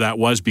part of that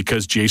was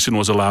because Jason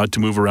was allowed to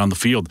move around the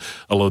field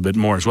a little bit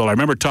more as well. I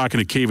remember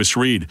talking to Kavis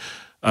Reed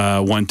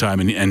one time,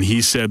 and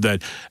he said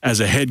that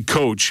as a head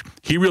coach,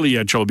 he really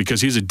had trouble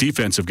because he's a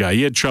defensive guy.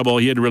 He had trouble.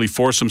 He had to really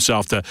force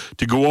himself to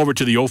go over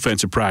to the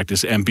offensive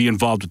practice and be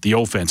involved with the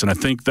offense. And I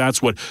think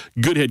that's what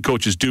good head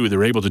coaches do.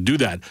 They're able to do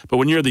that. But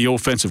when you're the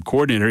offensive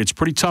coordinator, it's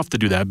pretty tough to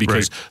do that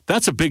because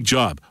that's a big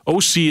job.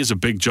 OC is a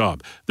big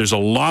job. There's a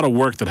lot of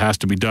work that has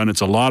to be done.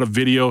 It's a lot of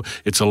video.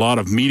 It's a lot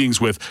of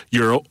meetings with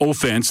your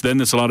offense. Then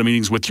it's a lot of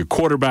meetings with your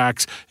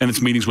quarterbacks, and it's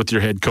meetings with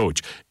your head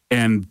coach.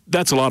 And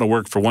that's a lot of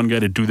work for one guy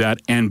to do that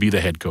and be the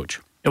head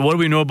coach. And what do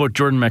we know about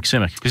Jordan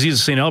Maksimic? Because he's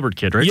a St. Albert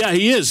kid, right? Yeah,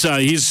 he is.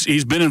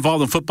 He's been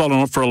involved in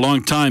football for a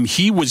long time.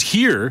 He was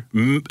here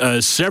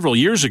several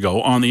years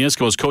ago on the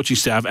Eskimos coaching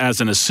staff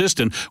as an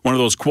assistant, one of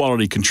those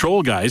quality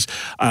control guys.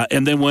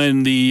 And then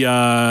when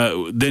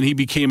then he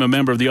became a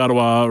member of the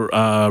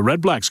Ottawa Red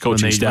Blacks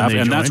coaching staff,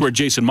 and that's where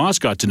Jason Maas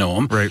got to know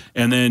him. Right.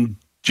 And then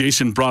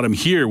Jason brought him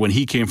here when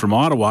he came from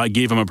Ottawa. I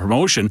gave him a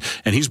promotion,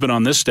 and he's been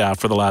on this staff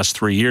for the last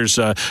 3 years.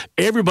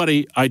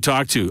 Everybody I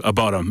talk to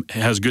about him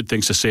has good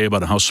things to say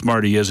about him, how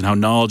smart he is and how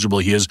knowledgeable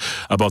he is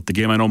about the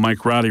game. I know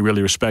Mike Riley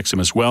really respects him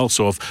as well.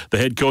 So if the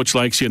head coach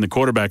likes you and the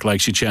quarterback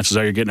likes you, chances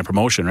are you're getting a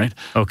promotion, right?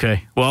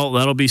 Okay. Well,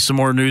 that'll be some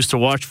more news to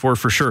watch for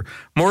sure.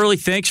 Morley,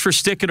 thanks for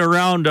sticking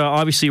around.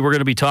 Obviously, we're going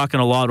to be talking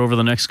a lot over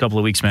the next couple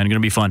of weeks, man. It's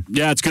going to be fun.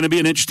 Yeah, it's going to be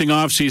an interesting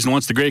offseason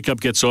once the Grey Cup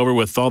gets over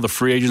with all the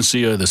free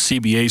agency, the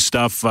CBA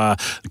stuff,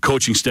 the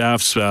coaching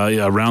staffs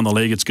around the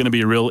league. It's going to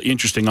be a real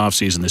interesting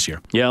offseason this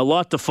year. Yeah, a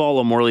lot to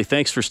follow, Morley.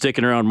 Thanks for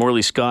sticking around.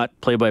 Morley Scott,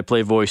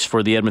 play-by-play voice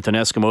for the Edmonton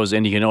Eskimos,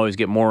 and you can always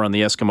get more on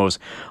the Eskimos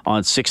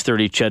on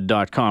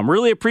 630ched.com.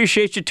 Really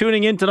appreciate you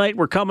tuning in tonight.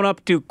 We're coming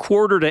up to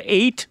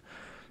 7:45.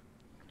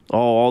 Oh,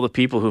 all the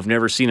people who've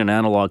never seen an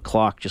analog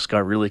clock just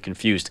got really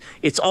confused.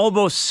 It's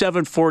almost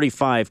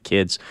 7:45,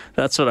 kids.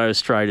 That's what I was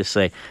trying to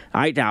say.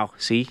 I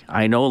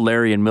know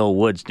Larry and Mill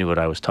Woods knew what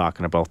I was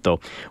talking about,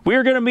 though.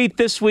 We're going to meet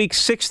this week's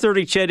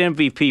 630 Ched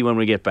MVP when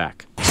we get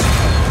back.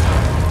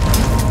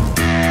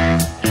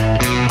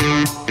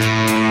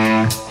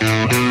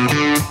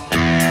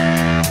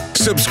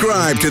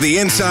 Subscribe to the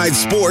Inside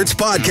Sports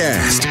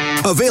Podcast.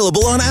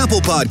 Available on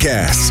Apple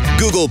Podcasts,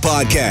 Google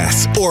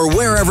Podcasts, or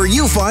wherever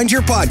you find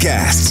your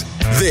podcasts.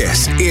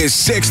 This is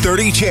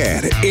 630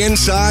 Ched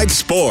Inside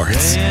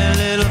Sports.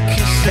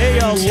 Hey,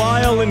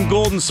 Lyle and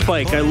Golden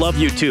Spike, I love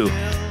you too.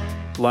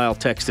 Lyle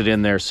texted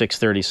in there,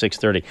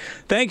 630.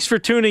 Thanks for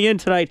tuning in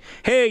tonight.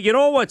 Hey, you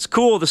know what's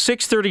cool? The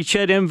 630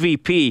 Ched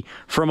MVP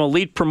from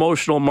Elite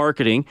Promotional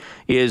Marketing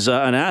is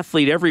an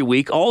athlete every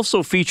week,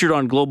 also featured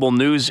on Global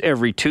News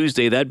every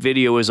Tuesday. That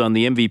video is on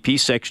the MVP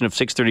section of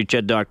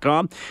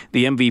 630ched.com.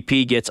 The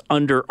MVP gets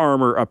Under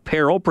Armour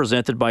apparel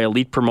presented by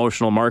Elite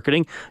Promotional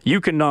Marketing.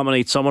 You can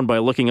nominate someone by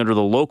looking under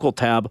the local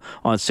tab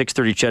on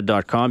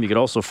 630ched.com. You can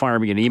also fire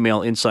me an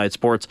email,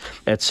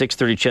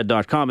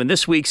 insidesports@630ched.com. And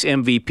this week's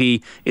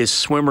MVP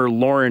is swimmer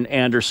Lauren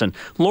Anderson.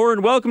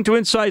 Lauren, welcome to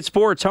Inside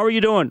Sports. How are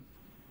you doing?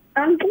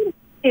 I'm good.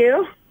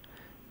 You?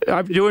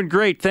 I'm doing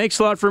great. Thanks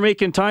a lot for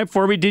making time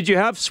for me. Did you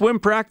have swim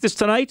practice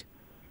tonight?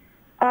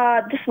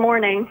 This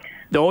morning.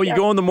 Oh, you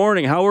go in the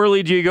morning. How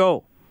early do you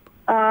go?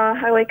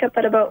 I wake up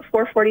at about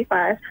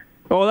 4:45.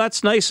 Oh,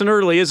 that's nice and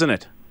early, isn't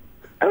it?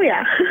 Oh,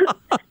 yeah.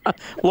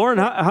 Lauren,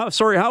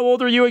 how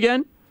old are you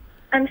again?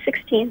 I'm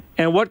 16.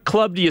 And what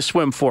club do you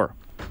swim for?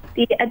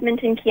 The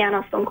Edmonton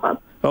Keyano Swim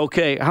Club.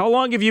 Okay. How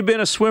long have you been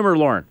a swimmer,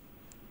 Lauren?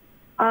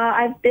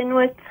 I've been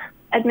with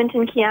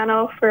Edmonton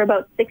Keyano for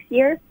about 6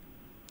 years.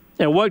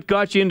 And what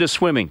got you into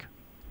swimming?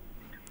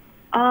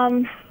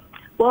 Well,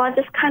 I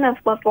just kind of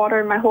loved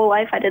water my whole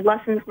life. I did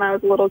lessons when I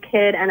was a little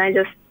kid, and I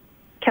just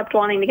kept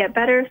wanting to get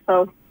better,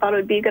 so thought it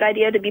would be a good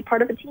idea to be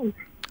part of a team.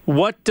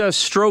 What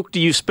stroke do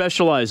you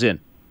specialize in?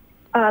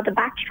 The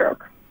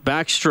backstroke.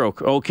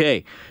 Backstroke,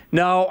 okay.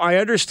 Now, I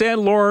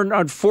understand, Lauren,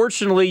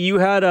 unfortunately, you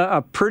had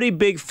a pretty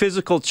big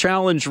physical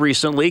challenge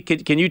recently.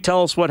 Can you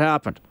tell us what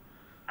happened?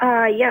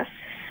 Yes.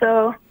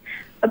 So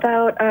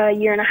about a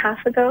year and a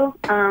half ago,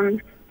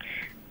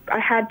 I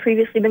had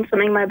previously been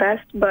swimming my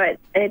best, but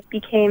it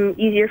became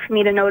easier for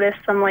me to notice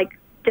some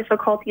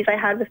difficulties I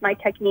had with my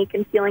technique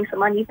and feeling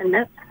some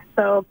unevenness.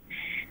 So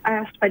I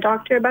asked my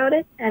doctor about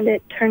it, and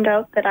it turned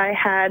out that I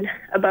had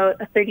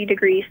about a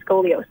 30-degree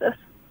scoliosis.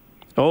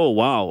 Oh,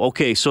 wow.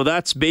 Okay, so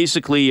that's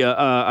basically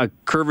a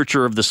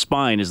curvature of the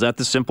spine. Is that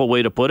the simple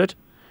way to put it?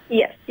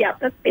 Yes, yeah,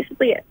 that's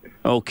basically it.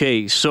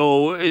 Okay,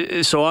 so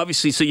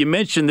obviously, so you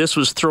mentioned this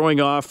was throwing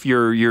off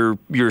your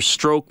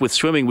stroke with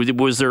swimming.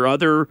 Was there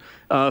other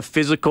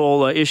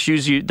physical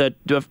issues that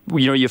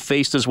you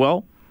faced as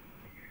well?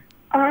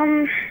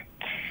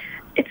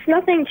 It's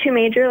nothing too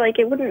major.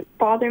 It wouldn't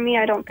bother me,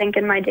 I don't think,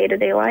 in my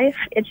day-to-day life.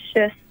 It's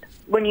just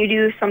when you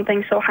do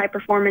something so high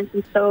performance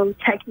and so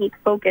technique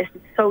focused,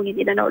 it's so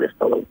easy to notice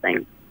the little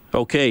things.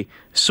 Okay,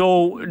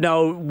 so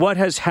now what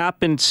has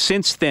happened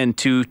since then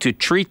to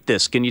treat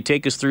this? Can you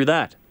take us through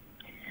that?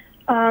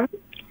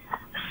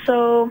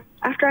 So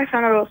after I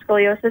found out about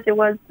scoliosis, it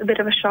was a bit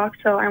of a shock.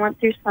 So I went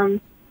through some,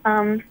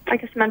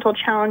 mental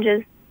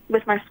challenges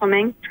with my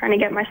swimming, trying to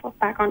get myself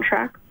back on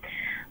track.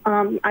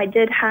 I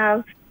did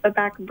have a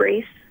back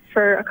brace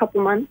for a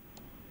couple months,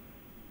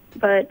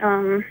 but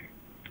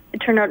it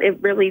turned out it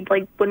really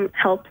wouldn't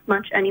help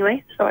much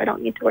anyway, so I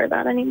don't need to wear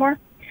that anymore.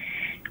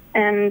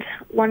 And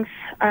once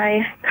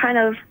I kind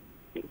of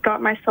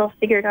got myself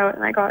figured out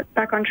and I got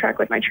back on track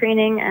with my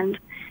training, and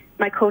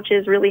my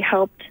coaches really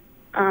helped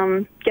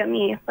get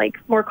me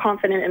more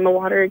confident in the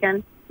water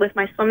again with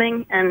my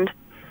swimming, and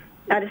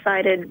I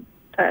decided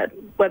that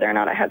whether or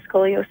not I had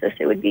scoliosis,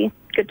 it would be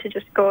good to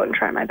just go out and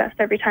try my best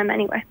every time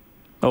anyway.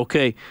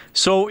 Okay,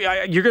 so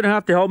you're going to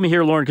have to help me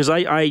here, Lauren, because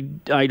I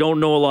don't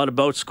know a lot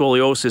about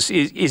scoliosis.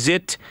 Is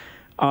it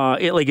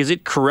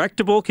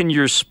correctable? Can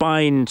your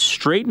spine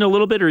straighten a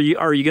little bit, or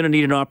are you going to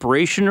need an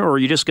operation, or are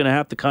you just going to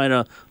have to kind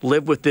of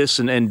live with this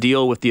and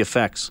deal with the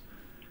effects?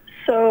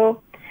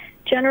 So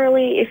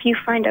generally, if you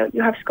find out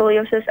you have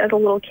scoliosis as a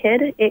little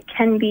kid, it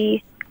can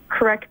be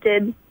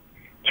corrected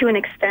to an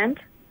extent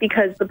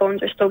because the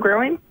bones are still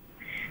growing.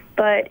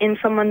 But in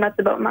someone that's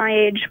about my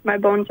age, my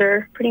bones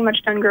are pretty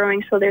much done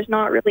growing, so there's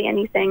not really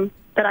anything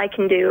that I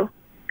can do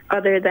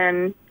other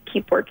than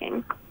keep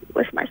working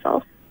with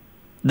myself.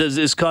 Does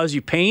this cause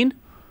you pain?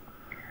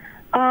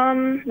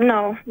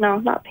 No,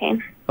 not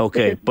pain.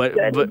 Okay, but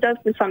it does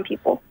for some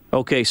people.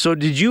 Okay, so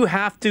did you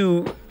have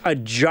to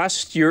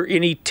adjust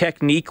any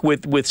technique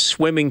with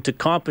swimming to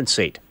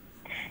compensate?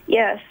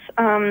 Yes,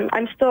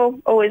 I'm still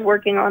always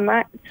working on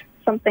that. It's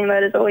something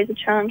that is always a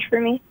challenge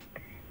for me.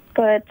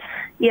 But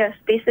yes,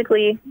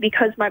 basically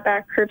because my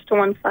back curves to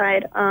one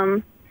side,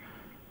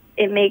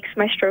 it makes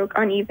my stroke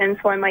uneven,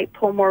 so I might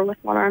pull more with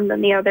one arm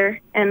than the other,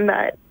 and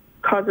that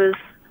causes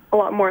a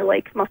lot more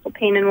like muscle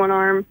pain in one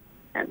arm,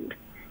 and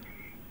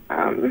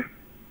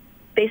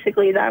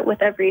basically that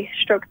with every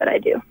stroke that I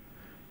do.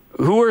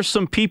 Who are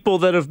some people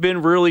that have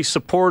been really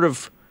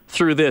supportive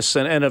through this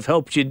and have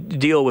helped you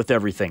deal with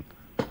everything?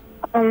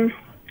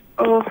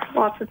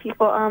 Lots of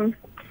people.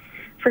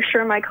 For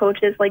sure my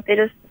coaches, like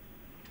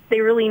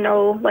they really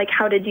know like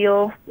how to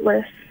deal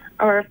with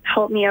or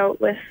help me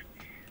out with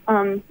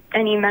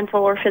any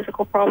mental or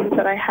physical problems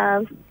that I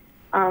have.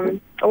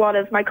 A lot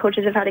of my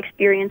coaches have had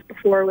experience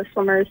before with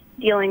swimmers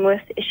dealing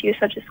with issues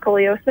such as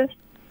scoliosis.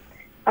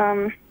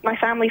 My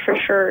family for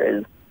sure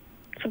is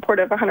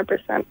supportive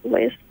 100%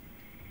 always.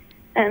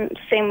 And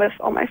same with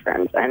all my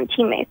friends and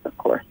teammates, of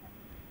course.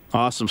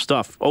 Awesome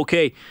stuff.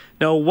 Okay,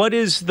 now what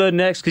is the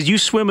next, because you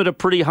swim at a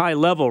pretty high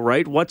level,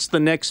 right? What's the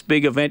next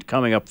big event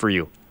coming up for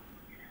you?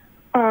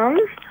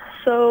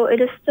 So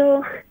it is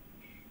still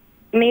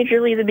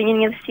majorly the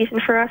beginning of the season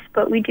for us,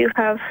 but we do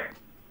have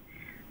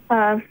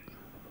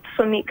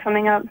swim meet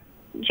coming up.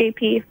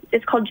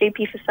 It's called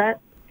JP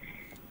Facet,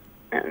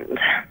 and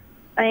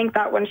I think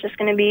that one's just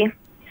going to be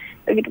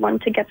a good one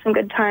to get some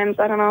good times.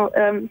 I don't know.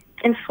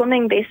 In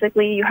swimming,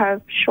 basically, you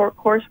have short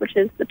course, which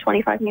is the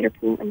 25-meter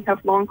pool, and you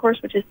have long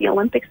course, which is the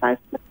Olympic size.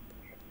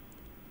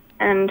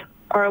 And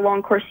our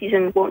long course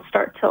season won't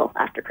start till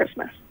after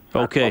Christmas.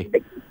 Okay.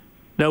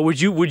 Now,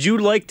 would you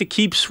like to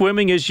keep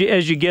swimming as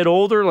you get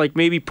older, like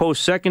maybe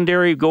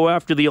post-secondary, go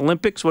after the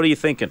Olympics? What are you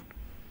thinking?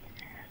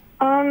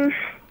 Well,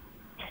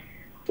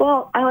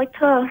 I like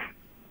to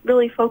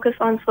really focus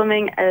on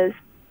swimming as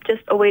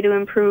just a way to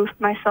improve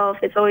myself.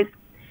 It's always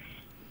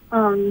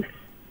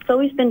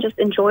been just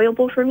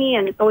enjoyable for me,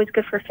 and it's always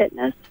good for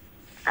fitness.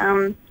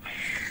 For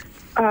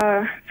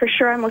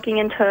sure, I'm looking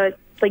into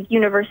like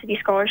university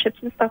scholarships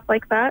and stuff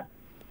like that.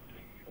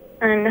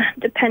 And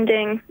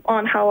depending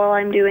on how well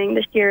I'm doing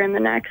this year and the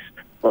next,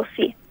 we'll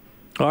see.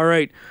 All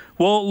right.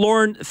 Well,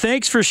 Lauren,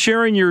 thanks for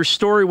sharing your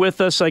story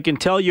with us. I can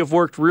tell you've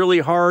worked really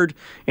hard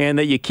and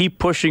that you keep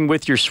pushing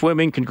with your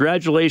swimming.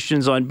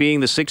 Congratulations on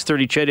being the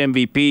 630 CHED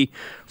MVP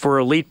for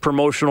Elite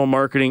Promotional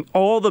Marketing.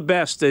 All the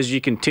best as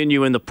you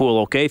continue in the pool,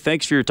 okay?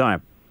 Thanks for your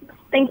time.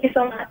 Thank you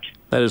so much.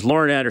 That is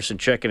Lauren Anderson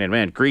checking in.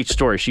 Man, great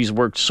story. She's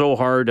worked so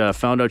hard,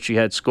 found out she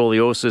had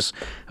scoliosis,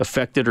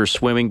 affected her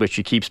swimming, but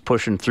she keeps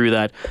pushing through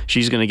that.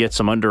 She's going to get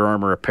some Under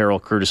Armour apparel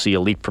courtesy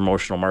Elite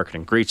Promotional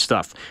Marketing. Great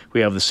stuff.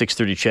 We have the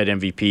 630 CHED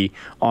MVP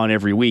on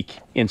every week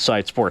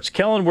inside sports.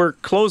 Kellen, we're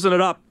closing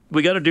it up.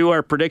 We got to do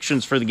our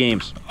predictions for the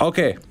games.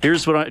 Okay.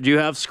 Here's what do you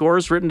have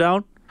scores written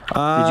down?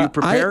 Did you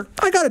prepare?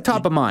 I got it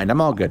top of mind. I'm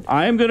all good.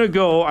 I'm going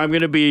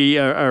to be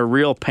a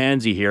real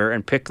pansy here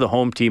and pick the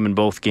home team in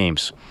both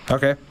games.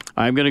 Okay.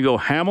 I'm going to go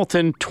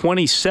Hamilton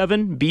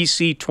 27,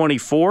 BC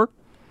 24.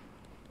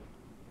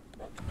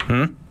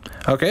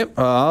 Okay.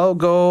 I'll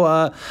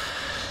go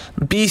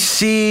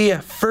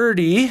BC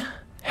 30,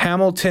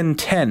 Hamilton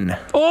 10.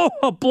 Oh,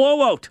 a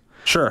blowout.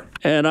 Sure.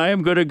 And I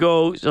am going to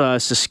go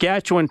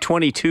Saskatchewan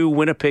 22,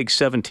 Winnipeg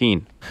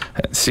 17.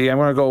 See, I'm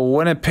going to go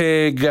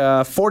Winnipeg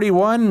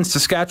 41,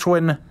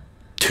 Saskatchewan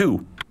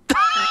 2.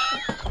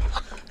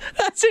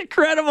 That's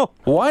incredible.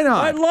 Why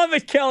not? I love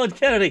it, Kellen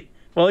Kennedy.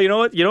 Well, you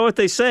know what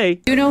they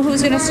say. You know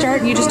who's going to start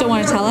and you just don't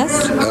want to tell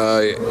us?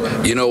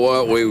 You know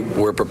what?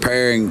 We're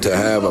preparing to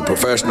have a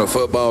professional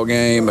football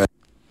game.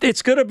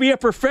 It's going to be a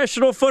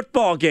professional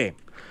football game.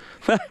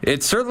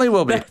 It certainly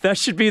will be. That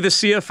should be the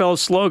CFL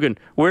slogan.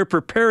 We're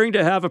preparing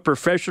to have a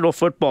professional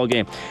football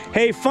game.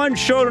 Hey, fun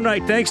show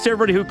tonight. Thanks to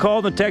everybody who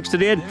called and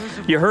texted in.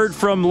 You heard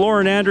from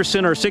Lauren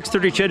Anderson, our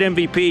 630 CHED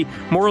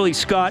MVP, Morley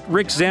Scott,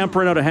 Rick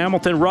Zamperin out of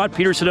Hamilton, Rod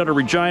Peterson out of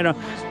Regina,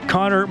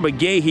 Connor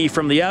McGahey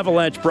from the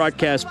Avalanche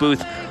broadcast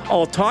booth.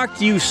 I'll talk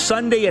to you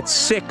Sunday at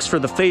 6 for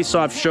the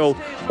face-off show,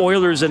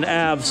 Oilers and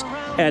Avs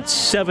at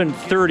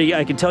 7:30.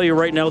 I can tell you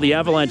right now, the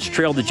Avalanche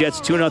trailed the Jets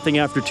 2-0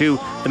 after 2.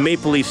 The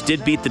Maple Leafs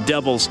did beat the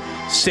Devils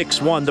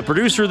 6-1. The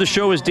producer of the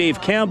show is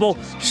Dave Campbell.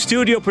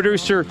 Studio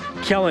producer,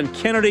 Kellen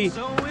Kennedy.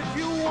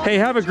 Hey,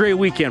 have a great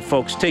weekend,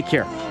 folks. Take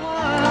care.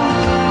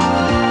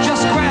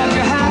 Just grab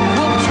your hat,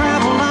 we'll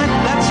travel like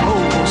that's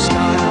old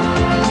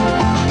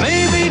style.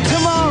 Maybe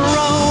tomorrow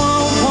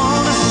I'll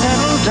want to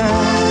settle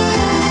down.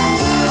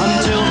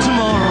 Until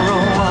tomorrow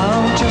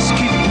I'll just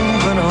keep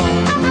moving on.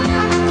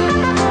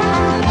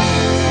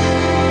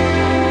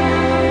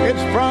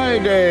 It's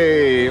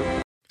Friday.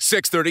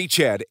 630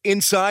 CHED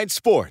Inside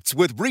Sports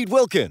with Reed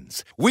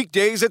Wilkins.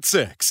 Weekdays at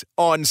 6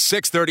 on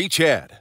 630 CHED.